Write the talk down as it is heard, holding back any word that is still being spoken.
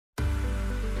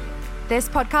This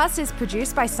podcast is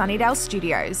produced by Sunnydale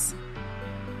Studios.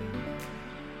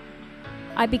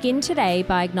 I begin today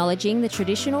by acknowledging the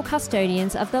traditional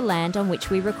custodians of the land on which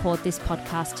we record this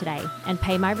podcast today and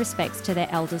pay my respects to their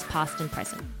elders past and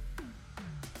present.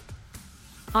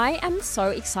 I am so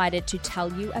excited to tell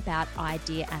you about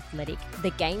Idea Athletic,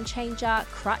 the game changer,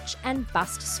 crutch and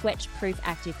bust sweat-proof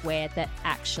activewear that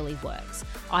actually works.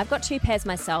 I've got 2 pairs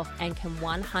myself and can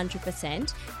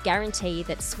 100% guarantee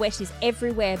that sweat is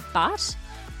everywhere but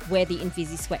where the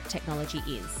InvisiSweat technology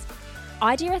is.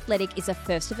 Idea Athletic is a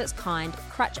first-of-its-kind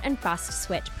crutch and bust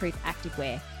sweat-proof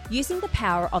activewear. Using the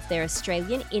power of their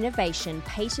Australian innovation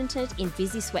patented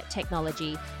InvisiSweat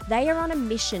technology, they are on a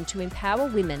mission to empower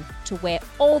women to wear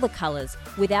all the colours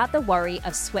without the worry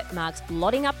of sweat marks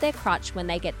blotting up their crutch when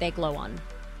they get their glow on.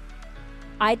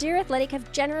 Idea Athletic have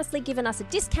generously given us a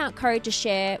discount code to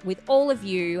share with all of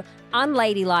you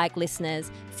unladylike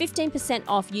listeners, 15%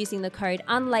 off using the code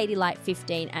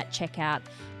unladylike15 at checkout.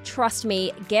 Trust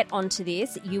me, get onto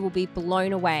this. You will be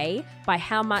blown away by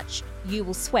how much you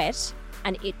will sweat,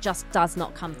 and it just does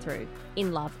not come through.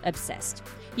 In love, obsessed.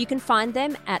 You can find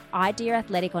them at Idea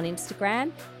Athletic on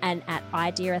Instagram and at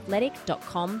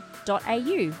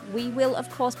ideaathletic.com.au. We will, of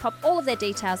course, pop all of their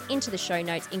details into the show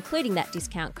notes, including that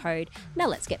discount code. Now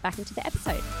let's get back into the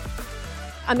episode.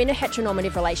 I'm in a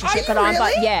heteronormative relationship, but I'm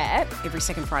like, yeah. Every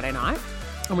second Friday night,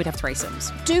 and we'd have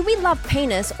threesomes. Do we love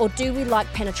penis or do we like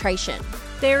penetration?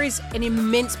 There is an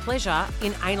immense pleasure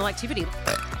in anal activity.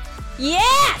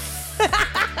 Yes!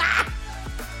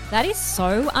 That is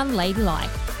so unladylike.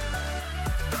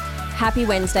 Happy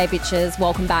Wednesday, bitches.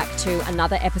 Welcome back to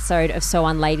another episode of So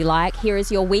Unladylike. Here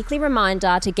is your weekly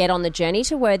reminder to get on the Journey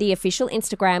to Worthy official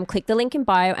Instagram, click the link in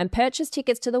bio and purchase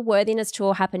tickets to the Worthiness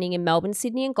Tour happening in Melbourne,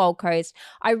 Sydney and Gold Coast.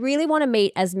 I really want to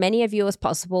meet as many of you as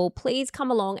possible. Please come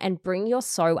along and bring your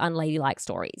So Unladylike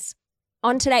stories.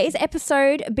 On today's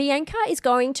episode, Bianca is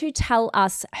going to tell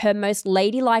us her most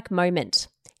ladylike moment.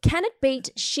 Can it beat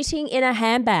shitting in a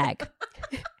handbag?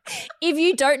 If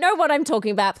you don't know what I'm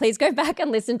talking about, please go back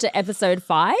and listen to episode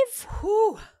 5.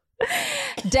 Whew.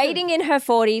 Dating in her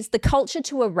 40s, the culture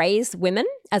to erase women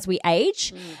as we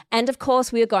age. And of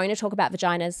course, we are going to talk about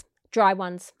vaginas, dry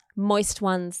ones, moist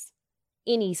ones,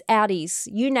 innies, outies,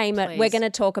 you name it. Please. We're going to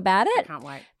talk about it. I can't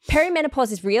wait.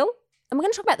 Perimenopause is real. And we're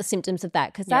going to talk about the symptoms of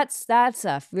that because that's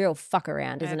a real fuck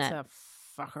around, isn't it? That's a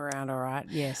fuck around, all right.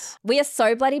 Yes. We are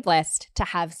so bloody blessed to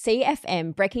have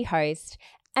CFM Brekkie host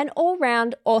an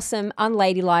all-round awesome,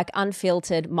 unladylike,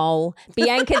 unfiltered mole,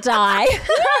 Bianca Dye.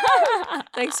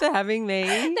 Thanks for having me.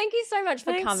 Thank you so much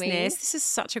for Thanks, coming. Ness. This is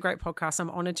such a great podcast. I'm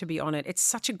honoured to be on it. It's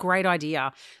such a great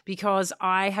idea because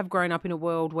I have grown up in a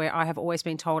world where I have always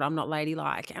been told I'm not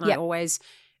ladylike, and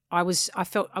I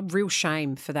felt a real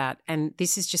shame for that. And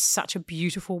this is just such a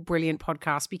beautiful, brilliant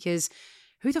podcast because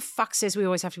who the fuck says we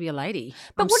always have to be a lady?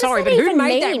 But I'm sorry, but who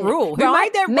made that rule? Who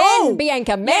made that rule? Men,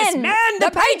 Bianca, men. Yes, men,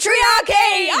 the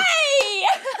patriarchy. Hey!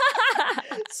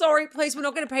 Sorry, please, we're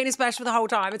not going to penis bash for the whole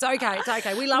time. It's okay. It's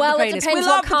okay. We love well, the penis. It depends we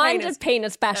love what kind penis. of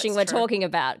penis bashing That's we're true. talking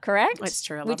about, correct? That's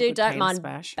true. I We love a good don't penis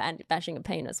mind bashing a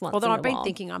penis once Although in a I've been while.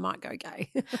 thinking I might go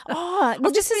gay. Oh,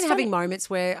 I've just been having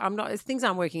moments where things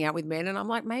aren't working out with men, and I'm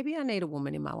like, maybe I need a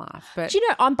woman in my life. But do you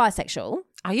know I'm bisexual?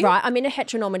 Are you? Right, I'm in a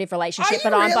heteronormative relationship, Are you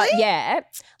but really?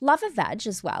 love a vag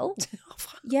as well.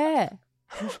 Yeah.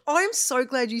 I'm so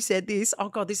glad you said this. Oh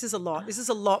God, this is a lot. This is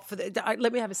a lot for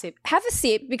let me have a sip. Have a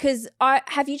sip because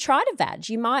have you tried a vag?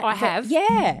 You might. I have.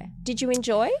 Yeah. Did you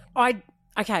enjoy?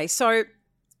 Okay, so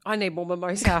I need more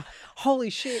mimosa. Holy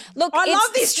shit! Look, I it's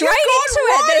love this. straight into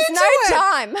it. There's no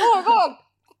time.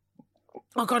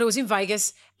 Oh God, it was in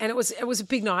Vegas and it was a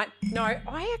big night. No,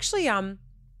 I actually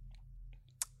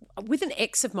with an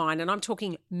ex of mine, and I'm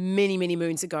talking many, many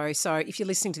moons ago. So if you're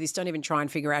listening to this, don't even try and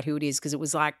figure out who it is because it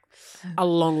was like a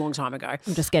long, long time ago.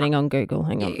 I'm just getting on Google.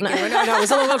 Hang on. No, it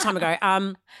was a long, long time ago.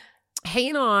 He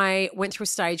and I went through a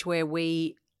stage where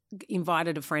we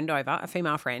invited a friend over, a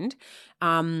female friend,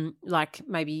 like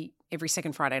maybe every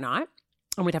second Friday night,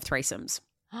 and we'd have threesomes.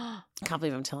 I can't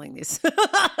believe I'm telling this.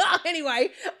 Anyway.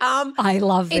 I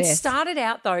love this. It started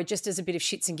out, though, just as a bit of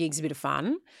shits and gigs, a bit of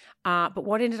fun. But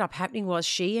what ended up happening was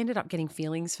she ended up getting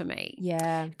feelings for me.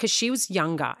 Yeah. Because she was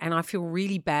younger, and I feel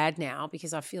really bad now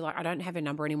because I feel like I don't have her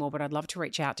number anymore, but I'd love to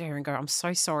reach out to her and go, I'm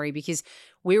so sorry, because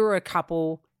we were a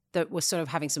couple that was sort of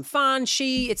having some fun.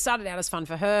 It started out as fun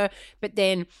for her, but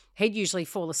then he'd usually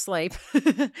fall asleep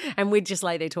and we'd just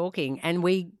lay there talking, and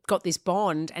we got this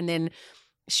bond. And then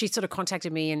she sort of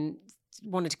contacted me and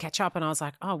wanted to catch up, and I was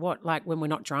like, oh, what? Like when we're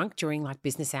not drunk during like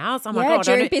business hours? Oh my Yeah, God.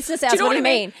 during business hours. Do you know what do you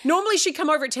I mean? Normally she'd come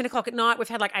over at 10 o'clock at night. We've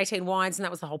had like 18 wines, and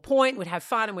that was the whole point. We'd have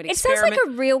fun and we'd It experiment. sounds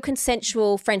like a real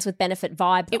consensual friends with benefit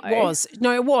vibe, though. It was.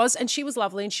 No, it was. And she was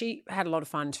lovely and she had a lot of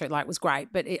fun too. Like, it was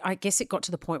great. But I guess it got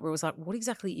to the point where it was like, what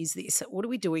exactly is this? What are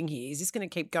we doing here? Is this going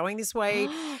to keep going this way?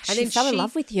 And She fell in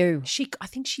love with you. I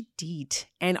think she did.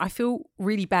 And I feel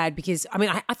really bad because, I mean,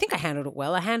 I think I handled it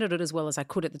well. I handled it as well as I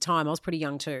could at the time. I was pretty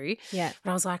young too. Yeah.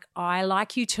 But I was like, I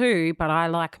like you too, but I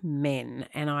like men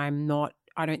and I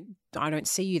don't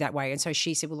see you that way. And so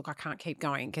she said, well, look, I can't keep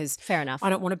going because Fair enough. I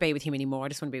don't want to be with him anymore. I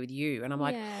just want to be with you. And I'm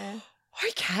like,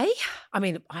 okay. I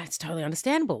mean, it's totally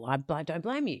understandable. I don't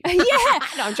blame you. Yeah.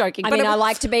 No, I'm joking. I mean, I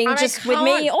liked being just with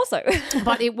me also.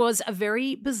 But it was a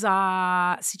very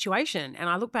bizarre situation. And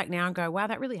I look back now and go, wow,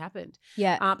 that really happened.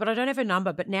 Yeah. But I don't have a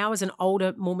number. But now as an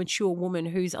older, more mature woman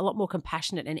who's a lot more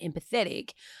compassionate and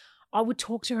empathetic, I would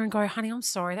talk to her and go, honey, I'm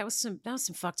sorry. That was some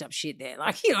fucked up shit there.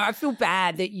 Like, I feel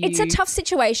bad that you. It's a tough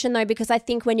situation though, because I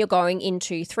think when you're going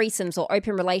into threesomes or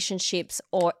open relationships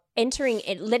or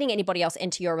letting anybody else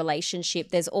enter your relationship,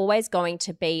 there's always going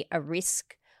to be a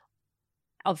risk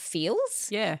of feels.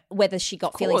 Yeah. Whether she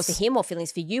got feelings for him or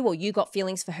feelings for you, or you got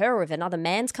feelings for her, or if another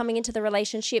man's coming into the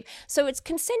relationship. So it's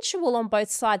consensual on both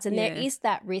sides, and there is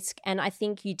that risk. And I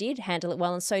think you did handle it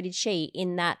well, and so did she,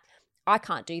 in that I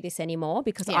can't do this anymore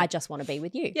because I just want to be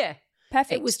with you. Yeah.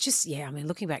 Perfect. It was just, I mean,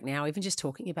 looking back now, even just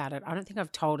talking about it, I don't think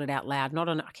I've told it out loud.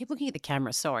 I keep looking at the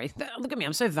camera, sorry. Look at me,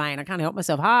 I'm so vain. I can't help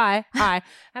myself. Hi. How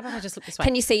about I just look this way?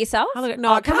 Can you see yourself? I can't,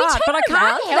 but I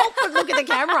can't help but look at the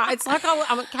camera. It's like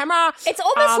I'm a camera. It's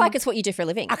almost like it's what you do for a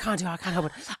living. I can't help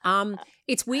it.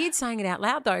 It's weird saying it out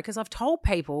loud though, because I've told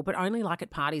people, but only like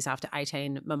at parties after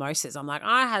 18 mimosas. I'm like,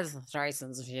 I had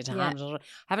threesomes a few times. I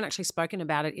haven't actually spoken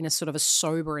about it in a sort of a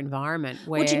sober environment.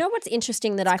 Where do you know what's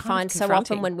interesting that I find so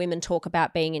often when women talk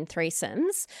about being in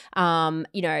threesomes?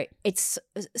 It's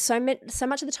so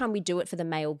much of the time we do it for the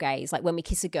male gaze. Like when we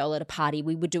kiss a girl at a party,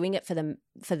 we were doing it for the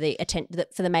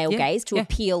male gaze to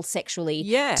appeal sexually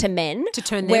to men, to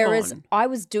turn them Whereas on. I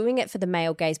was doing it for the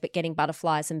male gaze, but getting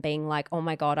butterflies and being like, oh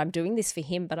my God, I'm doing this for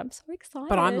him, but I'm so excited.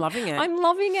 But I'm loving it. I'm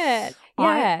loving it.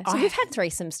 Yeah. So we've had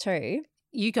threesomes too.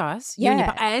 You guys? Yeah.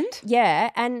 You and?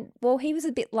 Yeah. And well, he was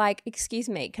a bit like, excuse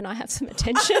me, can I have some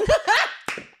attention?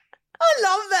 I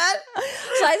love that.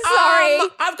 So sorry.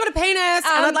 I've got a penis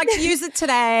and I'd like to use it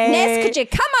today. Ness, could you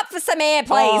come up for some air,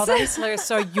 please? Oh, that is hilarious.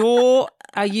 So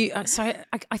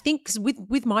I think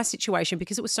with my situation,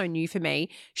 because it was so new for me,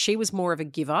 she was more of a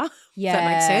giver. Yeah. If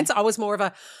that makes sense. I was more of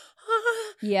a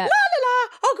yeah. la la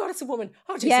la. Oh God, it's a woman.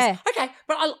 Oh Jesus. Yeah. Okay.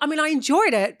 But I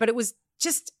enjoyed it, but it was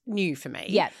just new for me.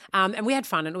 Yeah. And we had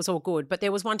fun and it was all good. But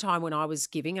there was one time when I was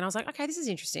giving and I was like, okay, this is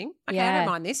interesting. Okay, I don't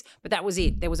mind this. But that was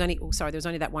it. There was only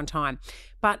that one time.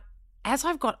 But as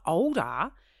I've got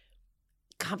older,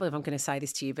 can't believe I'm going to say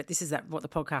this to you, but this is what the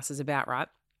podcast is about, right?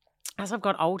 As I've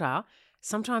got older,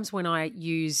 sometimes when I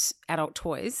use adult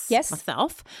toys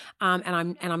myself,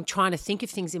 and I'm trying to think of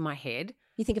things in my head.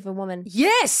 You think of a woman.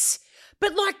 Yes.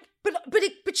 But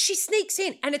she sneaks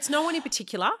in, and it's no one in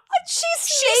particular. She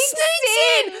sneaks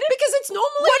in because it's normally.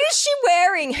 What is she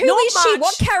wearing? Who is she?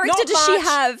 What character does she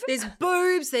have? There's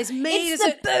boobs. There's me. It's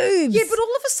the boobs. Yeah, but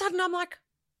all of a sudden I'm like,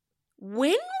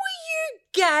 when were you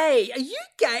gay? Are you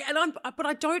gay? But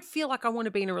I don't feel like I want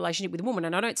to be in a relationship with a woman,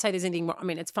 and I don't say there's anything wrong. I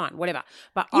mean, it's fine, whatever.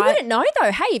 But you wouldn't know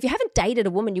though. Hey, if you haven't dated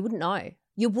a woman, you wouldn't know.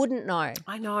 You wouldn't know.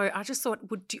 I know. I just thought,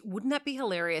 wouldn't that be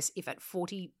hilarious if at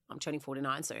 40, I'm turning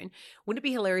 49 soon, wouldn't it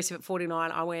be hilarious if at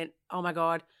 49 I went, oh my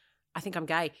God, I think I'm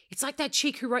gay. It's like that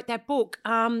chick who wrote that book.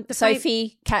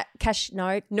 Sophie Cash,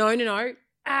 no. No.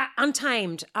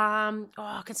 Untamed. Can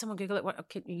someone Google it?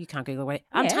 You can't Google it.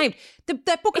 Untamed.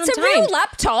 That book, it's Untamed. It's a real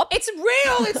laptop. It's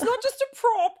real. It's not just a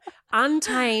prop.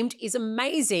 Untamed is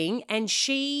amazing, and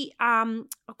she,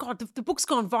 the book's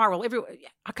gone viral.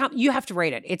 You have to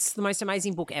read it. It's the most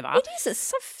amazing book ever. It is. It's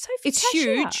Sophie. It's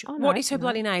huge. Oh, no, what is her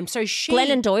bloody name? So she,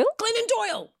 Glennon Doyle.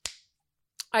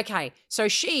 Okay, so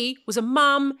she was a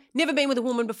mum, never been with a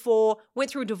woman before,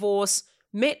 went through a divorce,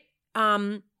 met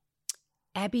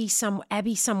Gabby.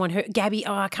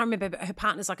 Oh, I can't remember. But her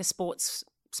partner's like a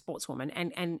sportswoman,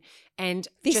 and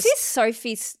this is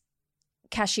Sophie's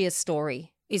Cashier's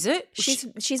story. Is it?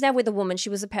 She's now with a woman. She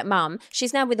was a mum.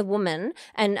 She's now with a woman,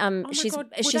 and she's with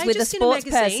a sports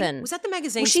person. Was that the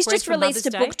magazine? Well, she's just released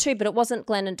a book too, but it wasn't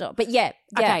Glennon Doyle. But yeah.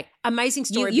 Okay, amazing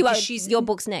story. Your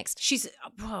book's next. She's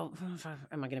am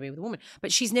I going to be with a woman?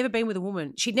 But she's never been with a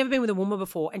woman. She'd never been with a woman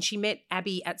before, and she met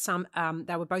Abby at some.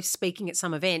 They were both speaking at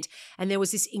some event, and there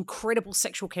was this incredible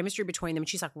sexual chemistry between them. And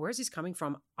she's like, "Where is this coming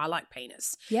from? I like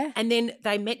penis." Yeah. And then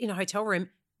they met in a hotel room.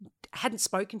 hadn't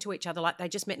spoken to each other, like they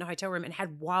just met in a hotel room and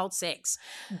had wild sex,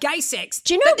 gay sex.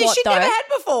 Do you know that this what, shit though? never had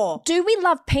before. Do we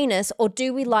love penis or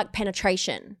do we like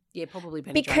penetration? Yeah, probably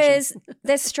penetration. Because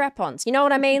there's strap-ons. You know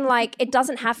what I mean? Like, it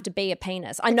doesn't have to be a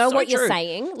penis. I know so what you're true.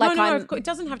 saying. Like, no, it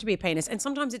doesn't have to be a penis, and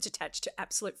sometimes it's attached to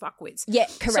absolute fuckwits. Yeah,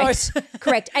 correct. So-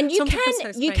 Correct. And you Sometimes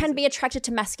those can things- be attracted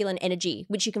to masculine energy,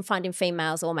 which you can find in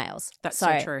females or males. That's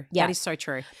so true. Yeah. That is so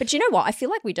true. But you know what? I feel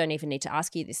like we don't even need to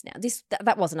ask you this now.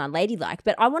 That wasn't unladylike,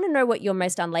 but I want to know what your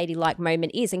most unladylike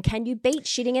moment is, and can you beat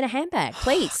shitting in a handbag,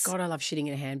 please? God, I love shitting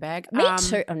in a handbag. Me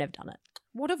too. I've never done it.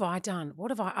 What have I done?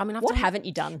 I mean, What haven't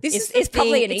you done? This It's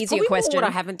probably an it's easier probably question. More what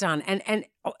I haven't done, and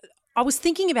I was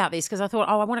thinking about this because I thought,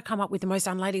 I want to come up with the most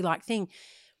unladylike thing.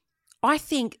 I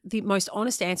think the most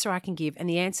honest answer I can give, and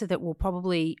the answer that will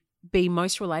probably be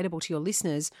most relatable to your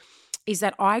listeners, is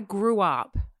that I grew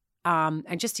up.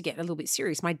 And just to get a little bit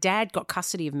serious, my dad got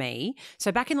custody of me.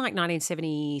 So back in like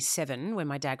 1977, when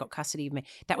my dad got custody of me,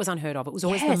 that was unheard of. It was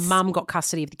always the mum got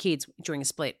custody of the kids during a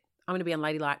split. I'm going to be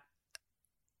unladylike.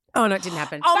 Oh, no, it didn't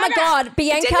happen. Oh, my God.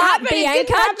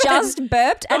 Bianca just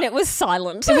burped and it was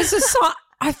silent. It was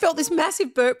I felt this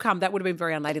massive burp come. That would have been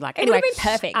very unladylike. It Anyway, would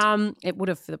have been perfect. It would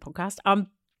have for the podcast.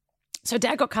 So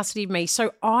dad got custody of me.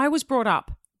 So I was brought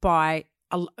up by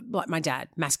like my dad,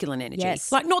 masculine energy.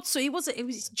 Yes. Like not so he was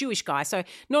a Jewish guy, so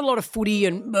not a lot of footy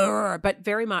and but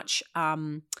very much I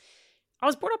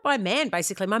was brought up by a man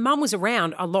basically. My mum was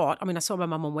around a lot. I mean, I saw my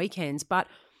mum on weekends, but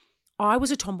I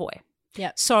was a tomboy.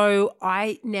 Yeah. So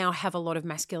I now have a lot of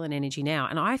masculine energy now,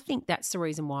 and I think that's the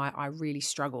reason why I really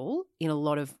struggle in a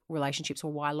lot of relationships,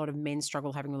 or why a lot of men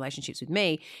struggle having relationships with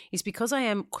me, is because I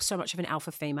am so much of an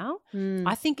alpha female.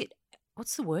 I think it.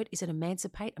 What's the word? Is it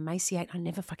emancipate? Emaciate? I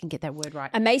never fucking get that word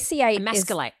right. Emaciate.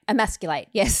 Emasculate. Emasculate,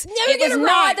 yes. Never it get was it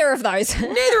right. neither of those.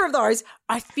 Neither of those.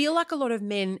 I feel like a lot of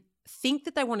men think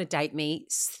that they want to date me,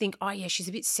 think, oh, yeah, she's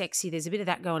a bit sexy. There's a bit of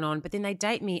that going on. But then they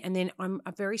date me, and then I'm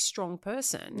a very strong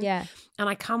person. Yeah. And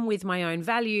I come with my own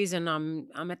values, and I'm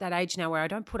at that age now where I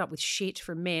don't put up with shit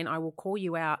from men. I will call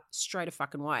you out straight a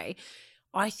fucking way.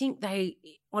 I think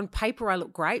on paper I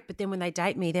look great, but then when they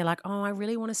date me, they're like, oh, I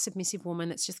really want a submissive woman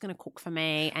that's just going to cook for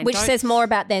me. And which says more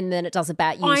about them than it does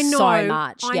about you I know, so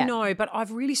much. I know, but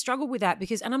I've really struggled with that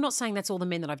because, and I'm not saying that's all the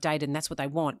men that I've dated and that's what they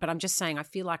want, but I'm just saying I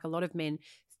feel like a lot of men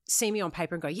see me on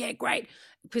paper and go, yeah, great,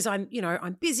 because I'm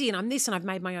busy and I'm this and I've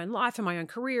made my own life and my own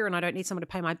career and I don't need someone to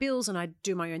pay my bills and I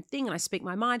do my own thing and I speak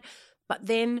my mind. But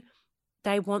then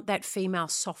they want that female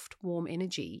soft, warm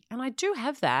energy. And I do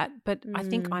have that, but I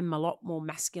think I'm a lot more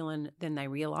masculine than they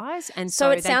realise. And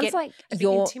so it sounds like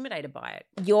you're intimidated by it.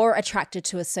 You're attracted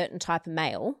to a certain type of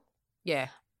male. Yeah.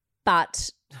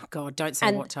 But oh God, don't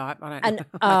say what type. I don't know.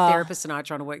 My therapist and I are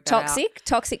trying to work that out.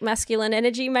 Toxic masculine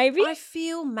energy maybe? I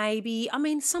feel maybe. I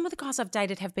mean, some of the guys I've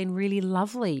dated have been really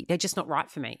lovely. They're just not right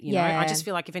for me. You know, I just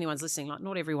feel like if anyone's listening, like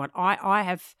not everyone. I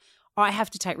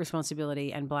have to take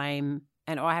responsibility and blame.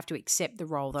 And I have to accept the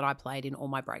role that I played in all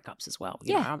my breakups as well.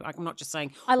 You know, I'm not just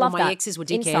saying I love all my that. exes were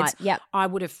dickheads. Insight. Yep. I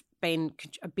would have been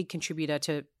a big contributor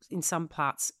to, in some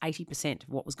parts, 80% of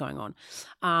what was going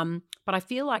on. But I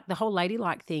feel like the whole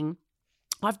ladylike thing,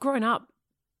 I've grown up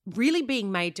really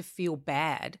being made to feel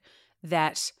bad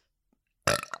that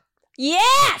 –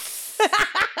 yes!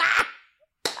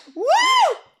 Woo!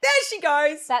 There she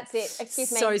goes. That's it.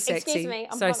 Excuse me. So sexy. Excuse me.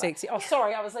 So sexy. Oh,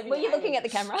 sorry. I was leaving. Were you looking at the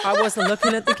camera? I wasn't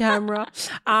looking at the camera.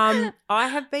 I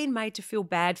have been made to feel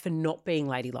bad for not being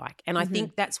ladylike. And I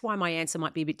think that's why my answer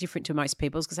might be a bit different to most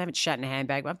people's because I haven't shat in a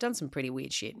handbag. But I've done some pretty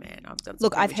weird shit, man.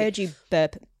 Look, I've heard you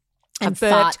burp and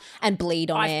burped, fart and bleed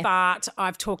on air. I fart.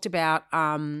 I've talked about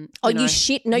you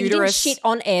shit. No, uterus. You didn't shit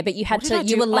on air, but you had to.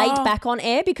 You were late back on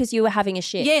air because you were having a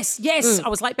shit. Yes. I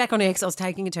was late back on air because I was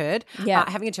taking a turd. Yeah,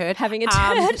 having a turd. Having a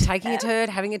turd. Taking a turd.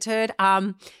 Having a turd.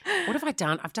 What have I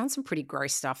done? I've done some pretty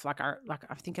gross stuff. Like I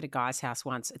think at a guy's house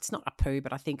once. It's not a poo,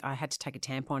 but I think I had to take a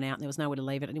tampon out and there was nowhere to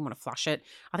leave it. I didn't want to flush it.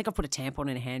 I think I put a tampon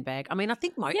in a handbag. I mean, I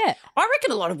think I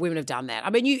reckon a lot of women have done that.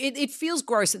 I mean, it feels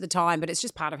gross at the time, but it's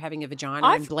just part of having a vagina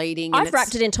and bleeding. I've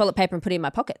wrapped it in toilet paper and put it in my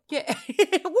pocket. Yeah. What are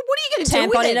you going to do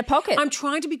with Tampon it? in a pocket. I'm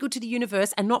trying to be good to the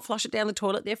universe and not flush it down the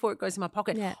toilet. Therefore, it goes in my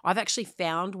pocket. Yeah. I've actually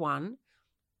found one.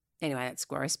 Anyway, that's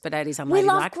gross, but that is unladylike. We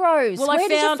love gross. Well, Where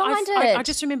did you find it? I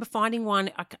just remember finding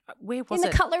one. Where was it? In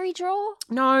the cutlery drawer?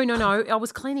 No. I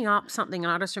was cleaning up something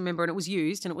and I just remember, and it was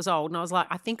used and it was old, and I was like,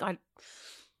 I think I'd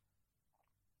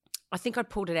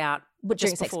pulled it out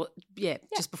just before,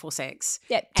 just before sex.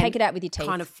 Yeah, take it out with your teeth.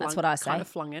 That's what I say. Kind of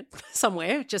flung it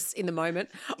somewhere, just in the moment.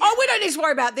 Oh, we don't need to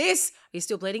worry about this. Are you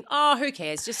still bleeding? Oh, who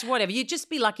cares? Just whatever. You'd just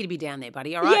be lucky to be down there,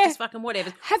 buddy. All right, just fucking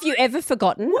whatever. Have you ever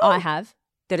forgotten? I have.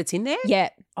 that it's in there? Yeah.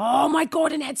 Oh my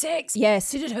God, and had sex.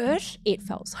 Yes. Did it hurt? It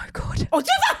felt so good. Oh, did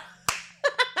it?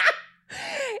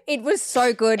 It was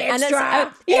so good. Extra,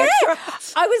 and extra.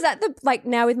 I was at the,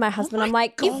 now with my husband, Oh I'm my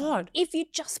like, God. if you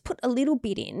just put a little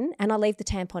bit in and I leave the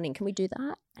tampon in, can we do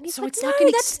that? And he's So like, it's no, like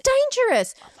an that's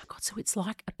dangerous. Oh my God, so it's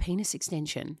like a penis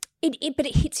extension. But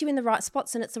it hits you in the right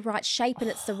spots and it's the right shape and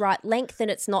it's the right length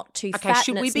and it's not too fat. Okay,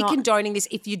 should we be condoning this?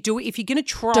 If you do it, if you're going to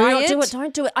try it. Don't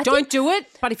do it. Don't do it.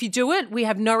 But if you do it, we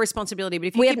have no responsibility. But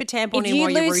if you keep a tampon in while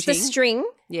you're rooting. If you lose the string.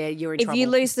 Yeah, you're in trouble. If you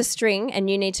lose the string and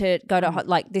you need to go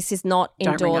to, this is not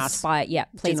endorsed by,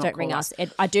 please don't ring us.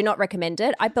 I do not recommend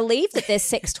it. I believe that there's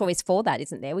sex toys for that,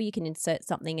 isn't there, where you can insert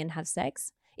something and have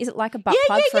sex? Is it like a butt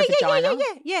plug for a vagina?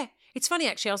 Yeah. It's funny,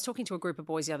 actually. I was talking to a group of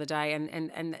boys the other day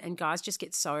and guys just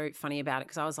get so funny about it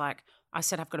because I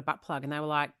said, I've got a butt plug. And they were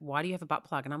like, why do you have a butt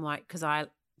plug? And I'm like, because I'm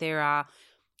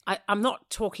not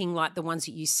talking like the ones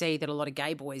that you see that a lot of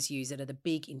gay boys use that are the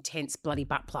big, intense, bloody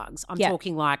butt plugs. I'm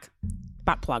talking like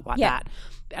butt plug like that.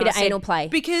 Bit of anal play.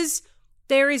 Because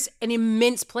there is an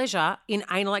immense pleasure in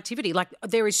anal activity. Like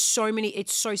there is so many,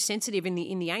 it's so sensitive in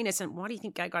the anus. And why do you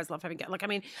think gay guys love having gay? Like, I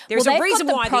mean, there's a reason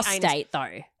why the prostate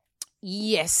though.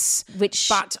 Yes.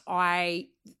 But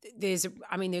there's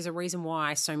a reason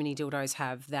why so many dildos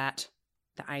have the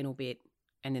anal bit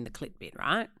and then the clit bit,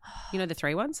 right? You know the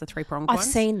three ones, the three-pronged ones? I've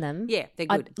seen them. Yeah, they're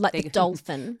good. Like they're the good.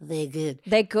 Dolphin. They're good.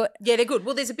 They're good. Yeah, they're good.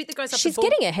 Well, there's a bit that goes up She's the ball.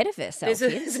 getting ahead of herself. There's a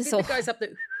bit that goes up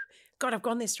the – God, I've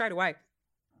gone there straight away.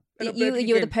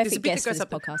 You were the perfect guest for this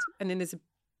podcast. And then there's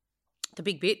the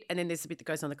big bit and then there's the bit that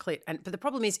goes on the clit. But the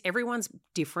problem is everyone's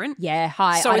different. Yeah,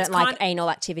 hi. So I don't like anal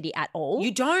activity at all.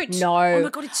 You don't? No. Oh, my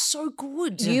God, it's so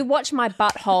good. You watch my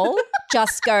butthole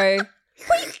just go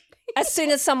as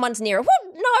soon as someone's near it.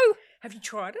 What? No. Have you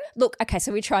tried it? Look, okay,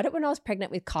 so we tried it when I was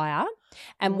pregnant with Kaya.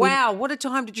 And wow, what a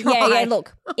time to try. Yeah,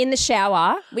 look, in the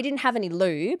shower, we didn't have any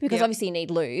lube because obviously you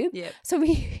need lube. Yeah. So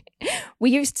we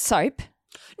used soap.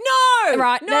 No.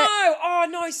 Right. No. Oh,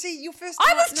 no. See, your first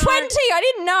I was 20. I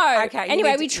didn't know. Okay.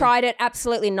 Anyway, we tried it.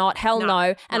 Absolutely not. Hell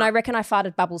no. And I reckon I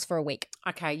farted bubbles for a week.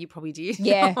 Okay. You probably did.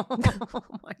 Yeah. Oh,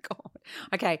 my God.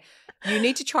 Okay. You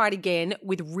need to try it again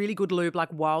with really good lube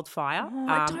like Wildfire. Oh,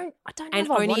 I don't know. And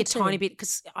if I only want a to. tiny bit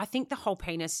because I think the whole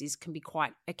penis can be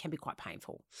quite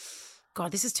painful.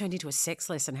 God, this has turned into a sex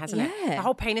lesson, hasn't it? The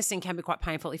whole penis thing can be quite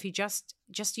painful. If you just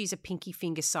use a pinky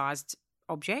finger sized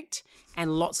object and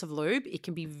lots of lube, it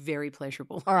can be very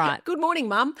pleasurable. All right. Good morning,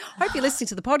 Mum. Hope you're listening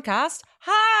to the podcast.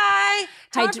 Hi.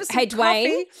 Hey,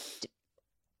 Dwayne.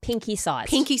 Pinky size.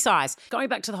 Pinky size. Going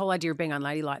back to the whole idea of being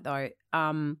unladylike though,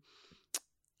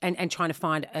 and trying to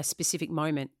find a specific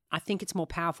moment, I think it's more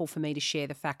powerful for me to share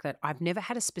the fact that I've never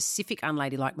had a specific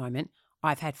unladylike moment.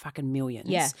 I've had fucking millions.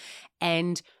 Yeah.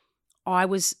 And I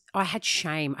had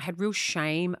shame. I had real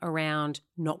shame around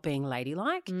not being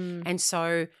ladylike. And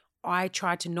so I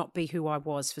tried to not be who I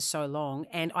was for so long,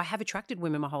 and I have attracted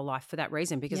women my whole life for that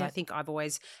reason because I think I've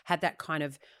always had that kind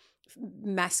of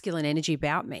masculine energy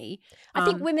about me. I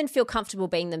think women feel comfortable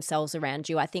being themselves around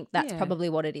you. I think that's probably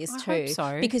what it is too. I hope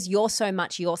so. Because you're so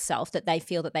much yourself that they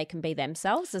feel that they can be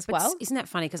themselves as well. Isn't that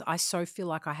funny? Because I so feel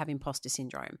like I have imposter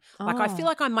syndrome. Like I feel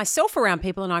like I'm myself around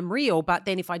people and I'm real, but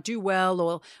then if I do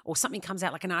well or something comes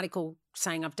out like an article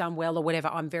saying I've done well or whatever,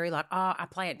 I'm very like, I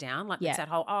play it down. Like it's that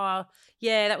whole,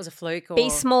 that was a fluke. Or, be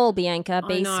small, Bianca,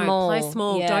 be small. Play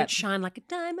small, don't shine like a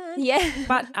diamond. Yeah.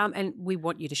 But, and we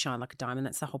want you to shine like a diamond.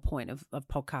 That's the whole point of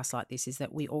podcasts like this is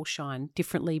that we all shine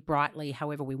differently, brightly,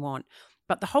 however we want.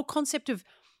 But the whole concept of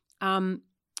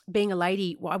being a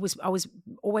lady, I was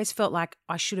always felt like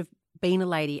I should have been a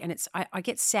lady, and I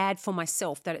get sad for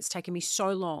myself that it's taken me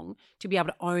so long to be able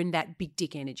to own that big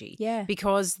dick energy. Yeah.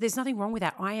 Because there's nothing wrong with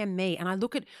that. I am me. And I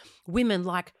look at women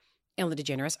like Ellen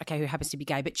DeGeneres, okay, who happens to be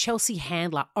gay, but Chelsea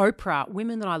Handler, Oprah,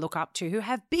 women that I look up to who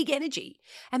have big energy,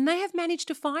 and they have managed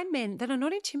to find men that are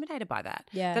not intimidated by that,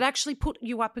 that actually put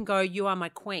you up and go, you are my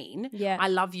queen, I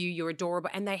love you, you're adorable,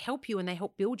 and they help you and they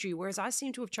help build you, whereas I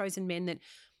seem to have chosen men that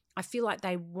I feel like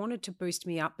they wanted to boost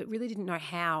me up but really didn't know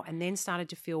how, and then started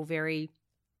to feel very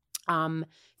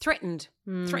threatened.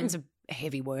 Threatened's a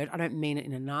heavy word. I don't mean it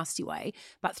in a nasty way,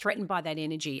 but threatened by that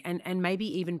energy. And maybe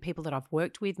even people that I've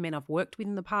worked with, men I've worked with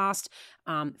in the past,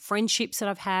 friendships that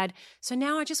I've had. So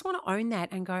now I just want to own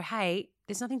that and go, hey,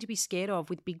 there's nothing to be scared of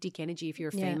with big dick energy if you're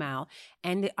a female.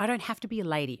 And I don't have to be a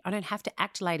lady. I don't have to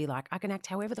act ladylike. I can act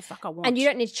however the fuck I want. And you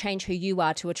don't need to change who you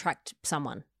are to attract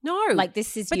someone. No. Like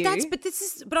this is you.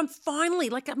 But I'm finally,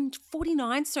 like I'm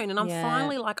 49 soon and I'm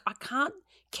finally like, I can't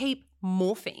keep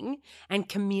morphing and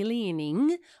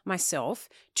chameleoning myself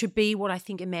to be what I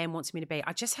think a man wants me to be.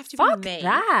 I just have to be me. That.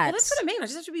 Yeah, that's what I mean. I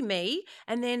just have to be me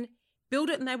and then build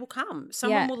it and they will come.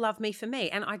 Someone will love me for me.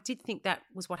 And I did think that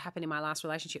was what happened in my last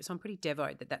relationship. So I'm pretty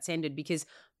devoted that that's ended because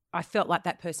I felt like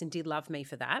that person did love me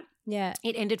for that. Yeah.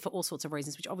 It ended for all sorts of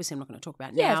reasons, which obviously I'm not going to talk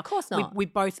about Yeah, now. of course not. We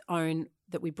both own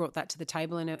that we brought that to the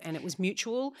table and it was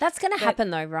mutual. That's going to happen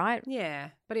though, right? Yeah.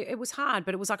 But it was hard.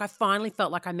 But it was like I finally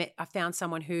felt like I found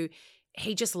someone who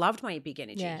he just loved my big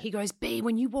energy. Yeah. He goes, B,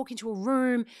 when you walk into a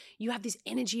room, you have this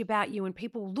energy about you and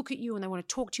people look at you and they want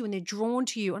to talk to you and they're drawn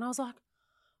to you. And I was like,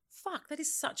 fuck, that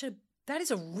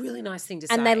is a really nice thing to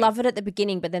say. And they love it at the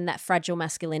beginning, but then that fragile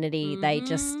masculinity, they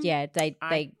just, I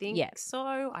think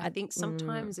so. I think Mm-hmm.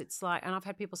 sometimes it's like, and I've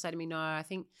had people say to me, no, I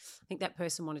think that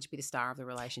person wanted to be the star of the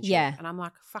relationship. Yeah. And I'm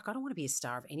like, fuck, I don't want to be a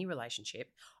star of any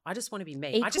relationship. I just want to be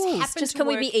me. Equals. Can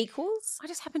we be equals? I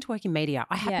just happen to work in media.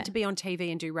 I happen to be on TV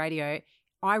and do radio.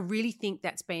 I really think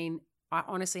I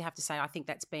honestly have to say, I think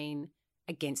that's been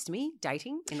against me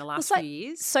dating in the last few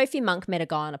years. Sophie Monk met a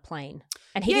guy on a plane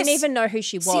and he didn't even know who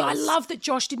she was. See, I love that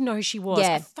Josh didn't know who she was.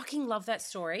 Yeah. I fucking love that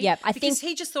story. Yeah, because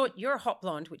he just thought, you're a hot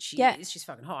blonde, which she is. She's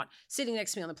fucking hot. Sitting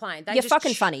next to me on the plane. You're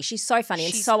fucking funny. She's so funny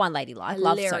and so unladylike.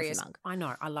 Love Sophie Monk. I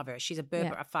know. I love her. She's a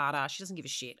burper, a farter. She doesn't give a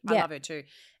shit. I love her too.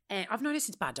 And I've noticed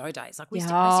since Bardot days. Like, I used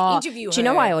to interview her. Do you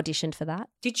know I auditioned for that?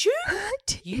 Did you?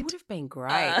 You would have been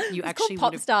great. You actually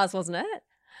Pop Stars, wasn't it?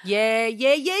 Yeah.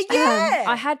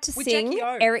 I had to sing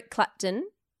Eric Clapton.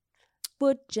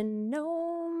 Would you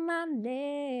know my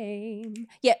name?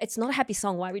 Yeah, it's not a happy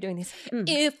song. Why are we doing this?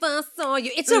 If I saw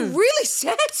you. It's a really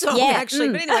sad song, actually.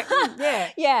 But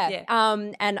anyway, yeah.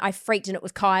 And I freaked and it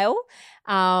was Kyle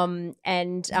and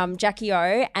Jackie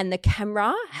O, and the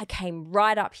camera came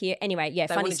right up here. Anyway, they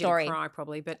funny story. You to cry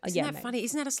probably, but isn't that funny?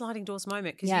 Isn't that a sliding doors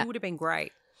moment? Because you would have been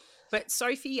great. But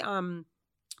Sophie,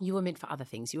 you were meant for other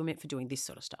things. You were meant for doing this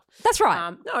sort of stuff. That's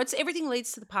right. No, it's everything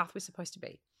leads to the path we're supposed to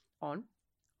be on.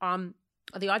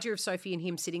 The idea of Sophie and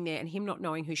him sitting there and him not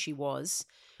knowing who she was.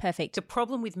 Perfect. The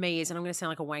problem with me is, and I'm going to sound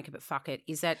like a wanker, but fuck it,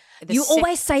 is that you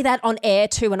always say that on air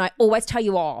too, and I always tell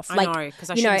you off. I know, because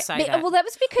I shouldn't say that. Well, that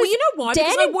was because you know why?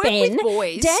 Dan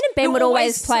and Ben would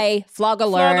always play flog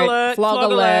alert.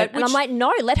 And I'm like,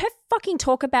 no, let her fucking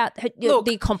talk about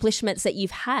the accomplishments that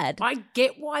you've had. I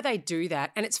get why they do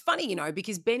that. And it's funny,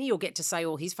 because Benny will get to say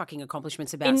all his fucking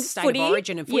accomplishments about state of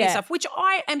origin and footy stuff, which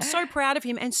I am so proud of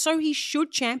him, and so he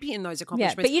should champion those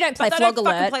accomplishments. Yeah, but you don't play flog alert. They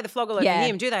don't fucking play the flog alert for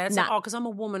him, do they? It's like, because I'm a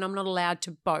woman, I'm not allowed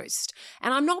to boast.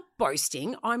 And I'm not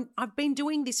boasting. I've been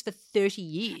doing this for 30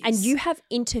 years. And you have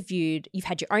interviewed, you've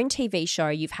had your own TV show,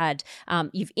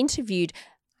 you've interviewed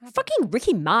fucking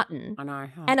Ricky Martin. I know.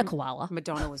 And a koala.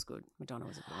 Madonna was good. Madonna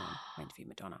was a good one. I interviewed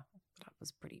Madonna. That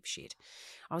was pretty shit.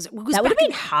 That would have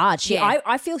been hard.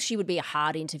 I feel she would be a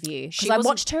hard interview. Because I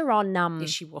watched her on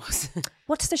yes, she was.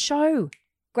 What's the show?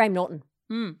 Graham Norton.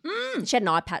 She had an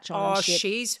eye patch on and shit.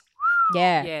 She's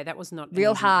yeah, that was not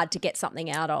real easy. hard to get something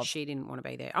out of. She didn't want to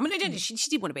be there. I mean, she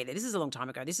did want to be there. This is a long time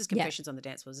ago. This is Confessions on the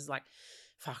Dance Floor. This is like,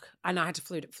 fuck. And I had to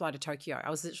fly to Tokyo. I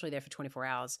was literally there for 24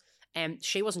 hours. And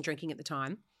she wasn't drinking at the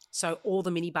time. So all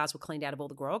the mini bars were cleaned out of all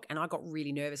the grog. And I got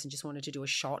really nervous and just wanted to do a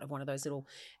shot of one of those little.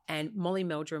 And Molly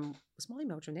Meldrum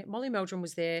there? Molly Meldrum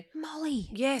was there. Molly.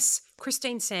 Yes.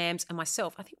 Christine Sams and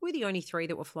myself. I think we're the only three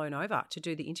that were flown over to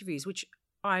do the interviews, which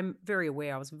I'm very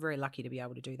aware. I was very lucky to be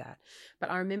able to do that. But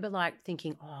I remember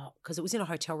thinking, because it was in a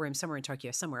hotel room somewhere in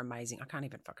Tokyo, somewhere amazing. I can't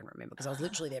even fucking remember because I was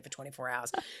literally there for 24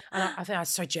 hours. And I think I was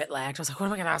so jet lagged. I was like, what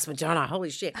am I going to ask Madonna?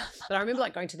 Holy shit. But I remember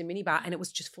going to the minibar and it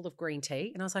was just full of green tea.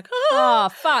 And I was like,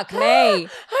 fuck me.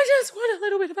 I just want a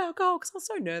little bit of alcohol because I was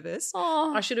so nervous.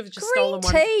 I should have just stolen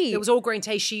one. It was all green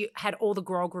tea. She had all the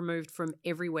grog removed from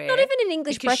everywhere. Not even an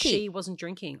English because brekkie. She wasn't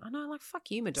drinking. I know, fuck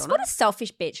you, Madonna. What a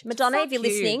selfish bitch. Madonna, if you're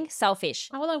listening, selfish.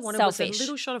 All I wanted was a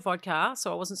little shot of vodka,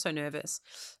 so I wasn't so nervous.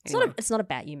 Anyway. It's not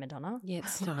about you, Madonna. Yeah,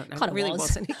 it's not. It really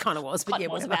wasn't. It kind of was, but it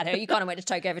was about her. You kind of went to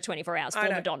Tokyo for 24 hours for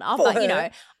Madonna. For but,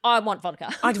 her. I want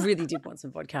vodka. I really did want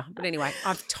some vodka. But anyway,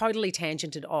 I've totally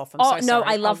tangented off. I'm so no,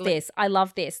 sorry. I love this. I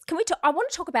love this. Can we talk? I want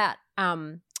to talk about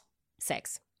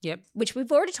sex. Yep. Which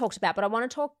we've already talked about, but I want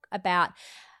to talk about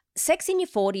sex in your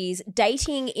 40s,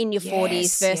 dating in your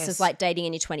 40s versus dating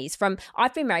in your 20s.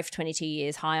 I've been married for 22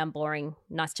 years. Hi, I'm boring.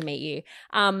 Nice to meet you.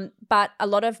 But a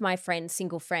lot of my friends,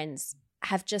 single friends,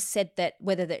 have just said that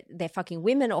whether they're fucking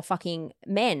women or fucking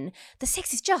men, the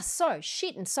sex is just so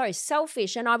shit and so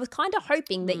selfish. And I was kind of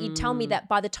hoping that you'd tell me that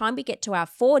by the time we get to our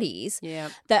 40s,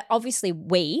 that obviously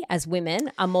we as women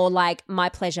are more like my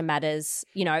pleasure matters.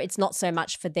 It's not so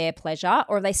much for their pleasure,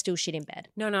 or are they still shit in bed?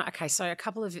 No. Okay, so a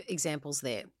couple of examples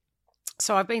there.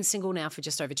 So I've been single now for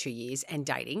just over 2 years and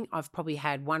dating. I've probably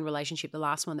had one relationship, the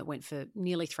last one that went for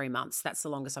nearly 3 months. That's the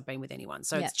longest I've been with anyone.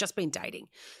 So it's just been dating.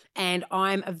 And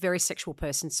I'm a very sexual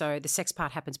person, so the sex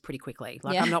part happens pretty quickly.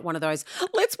 Like I'm not one of those,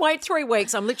 let's wait 3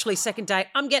 weeks. I'm literally second date.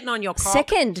 I'm getting on your cock.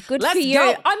 Second, good Let's for you.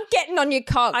 go. I'm getting on your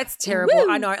cock. It's terrible.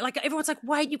 Woo. I know. Like everyone's like,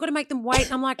 wait, you've got to make them wait.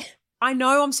 And I'm like, I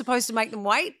know I'm supposed to make them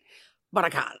wait, but I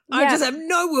can't. I just have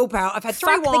no willpower. I've had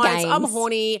 3 Fuck the wines. I'm games.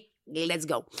 horny. Let's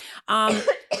go.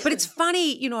 But it's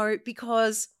funny, you know,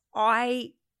 because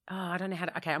I don't know how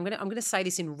to. Okay, I'm gonna say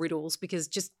this in riddles because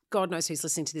just God knows who's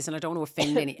listening to this, and I don't want to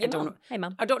offend any. Hey,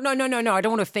 Mum. I don't. No. I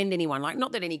don't want to offend anyone. Like,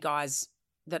 not that any guys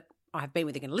that I have been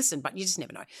with are going to listen, but you just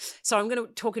never know. So I'm going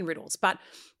to talk in riddles. But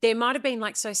there might have been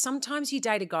like, so sometimes you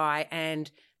date a guy,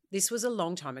 and this was a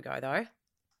long time ago though,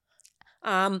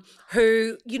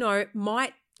 who you know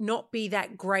might not be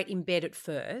that great in bed at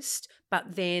first,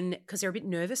 but then because they're a bit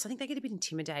nervous, I think they get a bit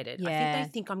intimidated. I think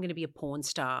they think I'm going to be a porn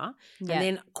star. Yeah. And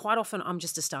then quite often I'm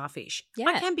just a starfish. Yeah.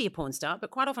 I can be a porn star, but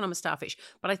quite often I'm a starfish.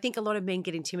 But I think a lot of men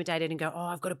get intimidated and go, oh,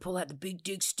 I've got to pull out the big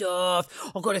dick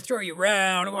stuff. I've got to throw you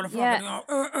around. I've got to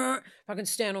fucking if I can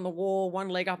stand on the wall, one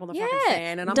leg up on the fucking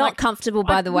fan. And I'm not like, comfortable,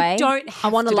 by the way. I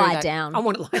want to lie down. I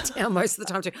want to lie down most of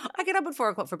the time too. I get up at 4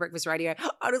 o'clock for breakfast radio.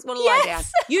 I just want to lie down.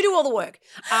 You do all the work.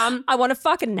 I want to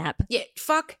fucking nap. Yeah,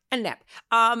 fuck and nap.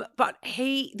 But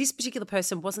this particular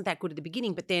person wasn't that good at the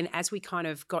beginning, but then as we kind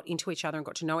of got into each other and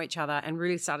got to know each other and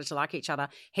really started to like each other,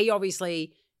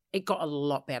 it got a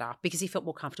lot better because he felt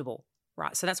more comfortable,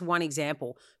 right? So that's one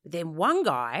example. But then one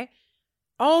guy,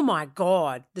 oh my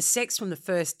God, the sex from the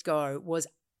first go was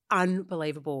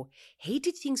unbelievable. He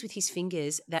did things with his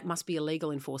fingers that must be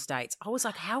illegal in 4 states. I was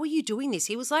like, how are you doing this?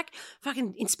 He was like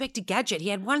fucking Inspector Gadget. He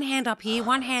had one hand up here,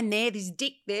 one hand there, this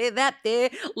dick there, that there,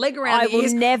 leg around the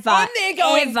ears. I will never,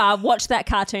 ever watch that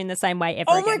cartoon the same way ever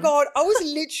again. Oh my God. I was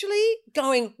literally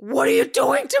going, what are you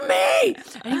doing to me?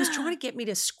 And he was trying to get me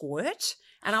to squirt.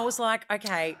 And I was like,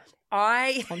 okay,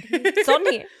 it's on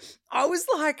here. I was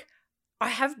like, I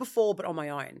have before, but on my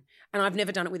own. And I've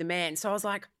never done it with a man. So I was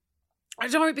like, I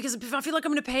don't, because I feel like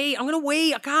I'm going to pee. I'm going to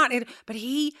wee. I can't. But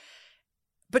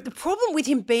the problem with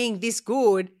him being this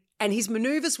good and his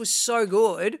maneuvers were so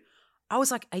good, I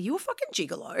was like, are you a fucking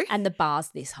gigolo? And the bar's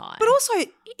this high. But also,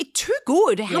 too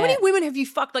good. How many women have you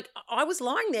fucked? Like, I was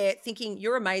lying there thinking,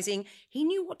 you're amazing. He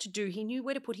knew what to do. He knew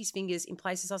where to put his fingers in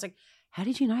places. I was like, how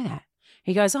did you know that?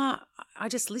 He goes, I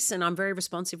just listen. I'm very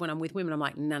responsive when I'm with women. I'm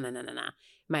like, no.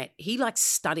 Mate, he like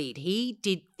studied. He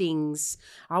did things.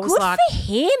 I was good like, for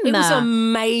him. It was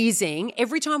amazing.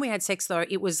 Every time we had sex though,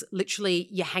 it was literally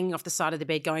you're hanging off the side of the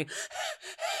bed going,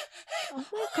 oh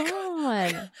my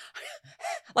God.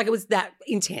 Like it was that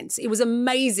intense. It was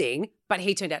amazing, but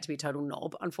he turned out to be a total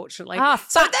knob, unfortunately.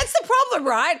 So that's the problem,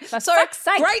 right? For fuck's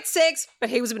sake. Great sex, but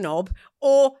he was a knob.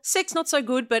 Or sex not so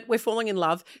good, but we're falling in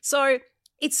love. So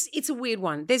it's a weird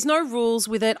one. There's no rules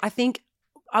with it. I think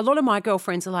a lot of my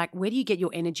girlfriends are like, where do you get your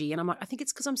energy? And I'm like, I think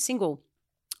it's because I'm single.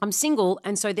 I'm single,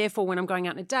 and so therefore when I'm going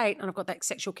out on a date and I've got that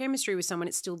sexual chemistry with someone,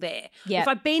 it's still there. Yeah. If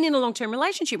I've been in a long-term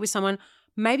relationship with someone,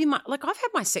 maybe I've had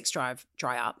my sex drive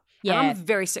dry up. Yeah. And I'm a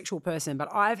very sexual person,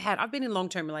 but I've been in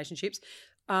long-term relationships.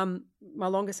 My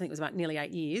longest, I think, was about nearly 8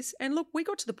 years. And look, we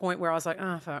got to the point where I was like,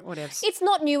 oh, fuck, whatever. It's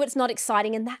not new, it's not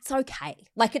exciting, and that's okay.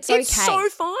 Like, it's okay. It's so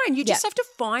fine. You just have to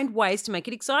find ways to make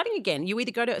it exciting again. You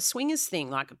either go to a swingers thing.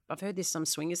 Like, I've heard there's some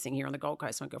swingers thing here on the Gold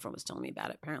Coast. My girlfriend was telling me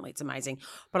about it. Apparently it's amazing.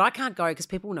 But I can't go because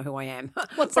people will know who I am.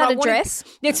 What's that address?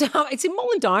 It's in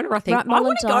Mollendina, I think. Right, I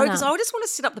want to go because I just want to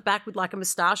sit up the back with like a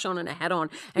moustache on and a hat on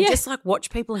and just like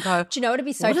watch people and go, do you know what would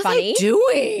be so funny? What are they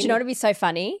doing? Do you know what would be so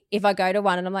funny? If I go to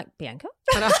one and I'm like, Bianca?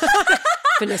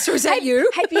 Vanessa, is that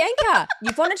you? Hey, Bianca,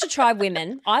 you've wanted to try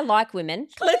women. I like women.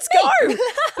 Let's go.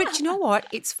 But you know what?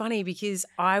 It's funny because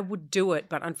I would do it,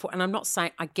 but and I'm not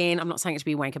saying it to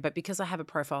be wanker, but because I have a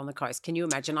profile on the coast, can you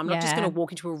imagine? I'm not just going to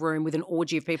walk into a room with an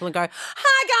orgy of people and go,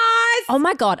 hi, guys. Oh,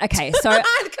 my God. Okay, so. Can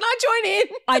I join in?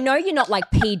 I know you're not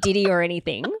like P. Diddy or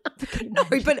anything. No,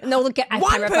 but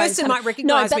one person might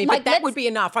recognise me, but that would be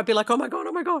enough. I'd be like, oh, my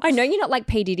God. I know you're not like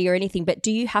P. Diddy or anything, but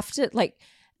do you have to like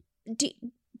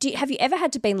have you ever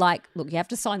had to be like, look, you have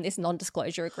to sign this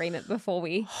non-disclosure agreement before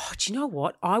we? Oh, do you know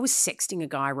what? I was sexting a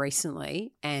guy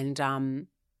recently and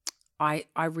I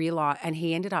realised, and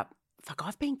he ended up,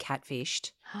 I've been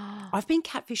catfished. I've been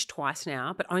catfished twice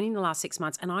now, but only in the last 6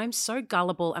 months. And I'm so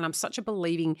gullible and I'm such a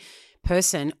believing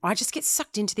person. I just get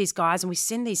sucked into these guys and we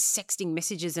send these sexting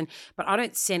messages but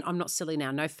I'm not silly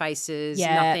now. No faces,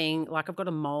 nothing. Like I've got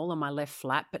a mole on my left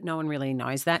flap, but no one really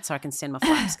knows that. So I can send my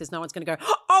flaps because no one's going to go,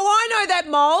 oh, I know that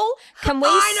mole. Can we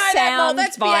I know that mole.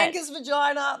 That's bite? Bianca's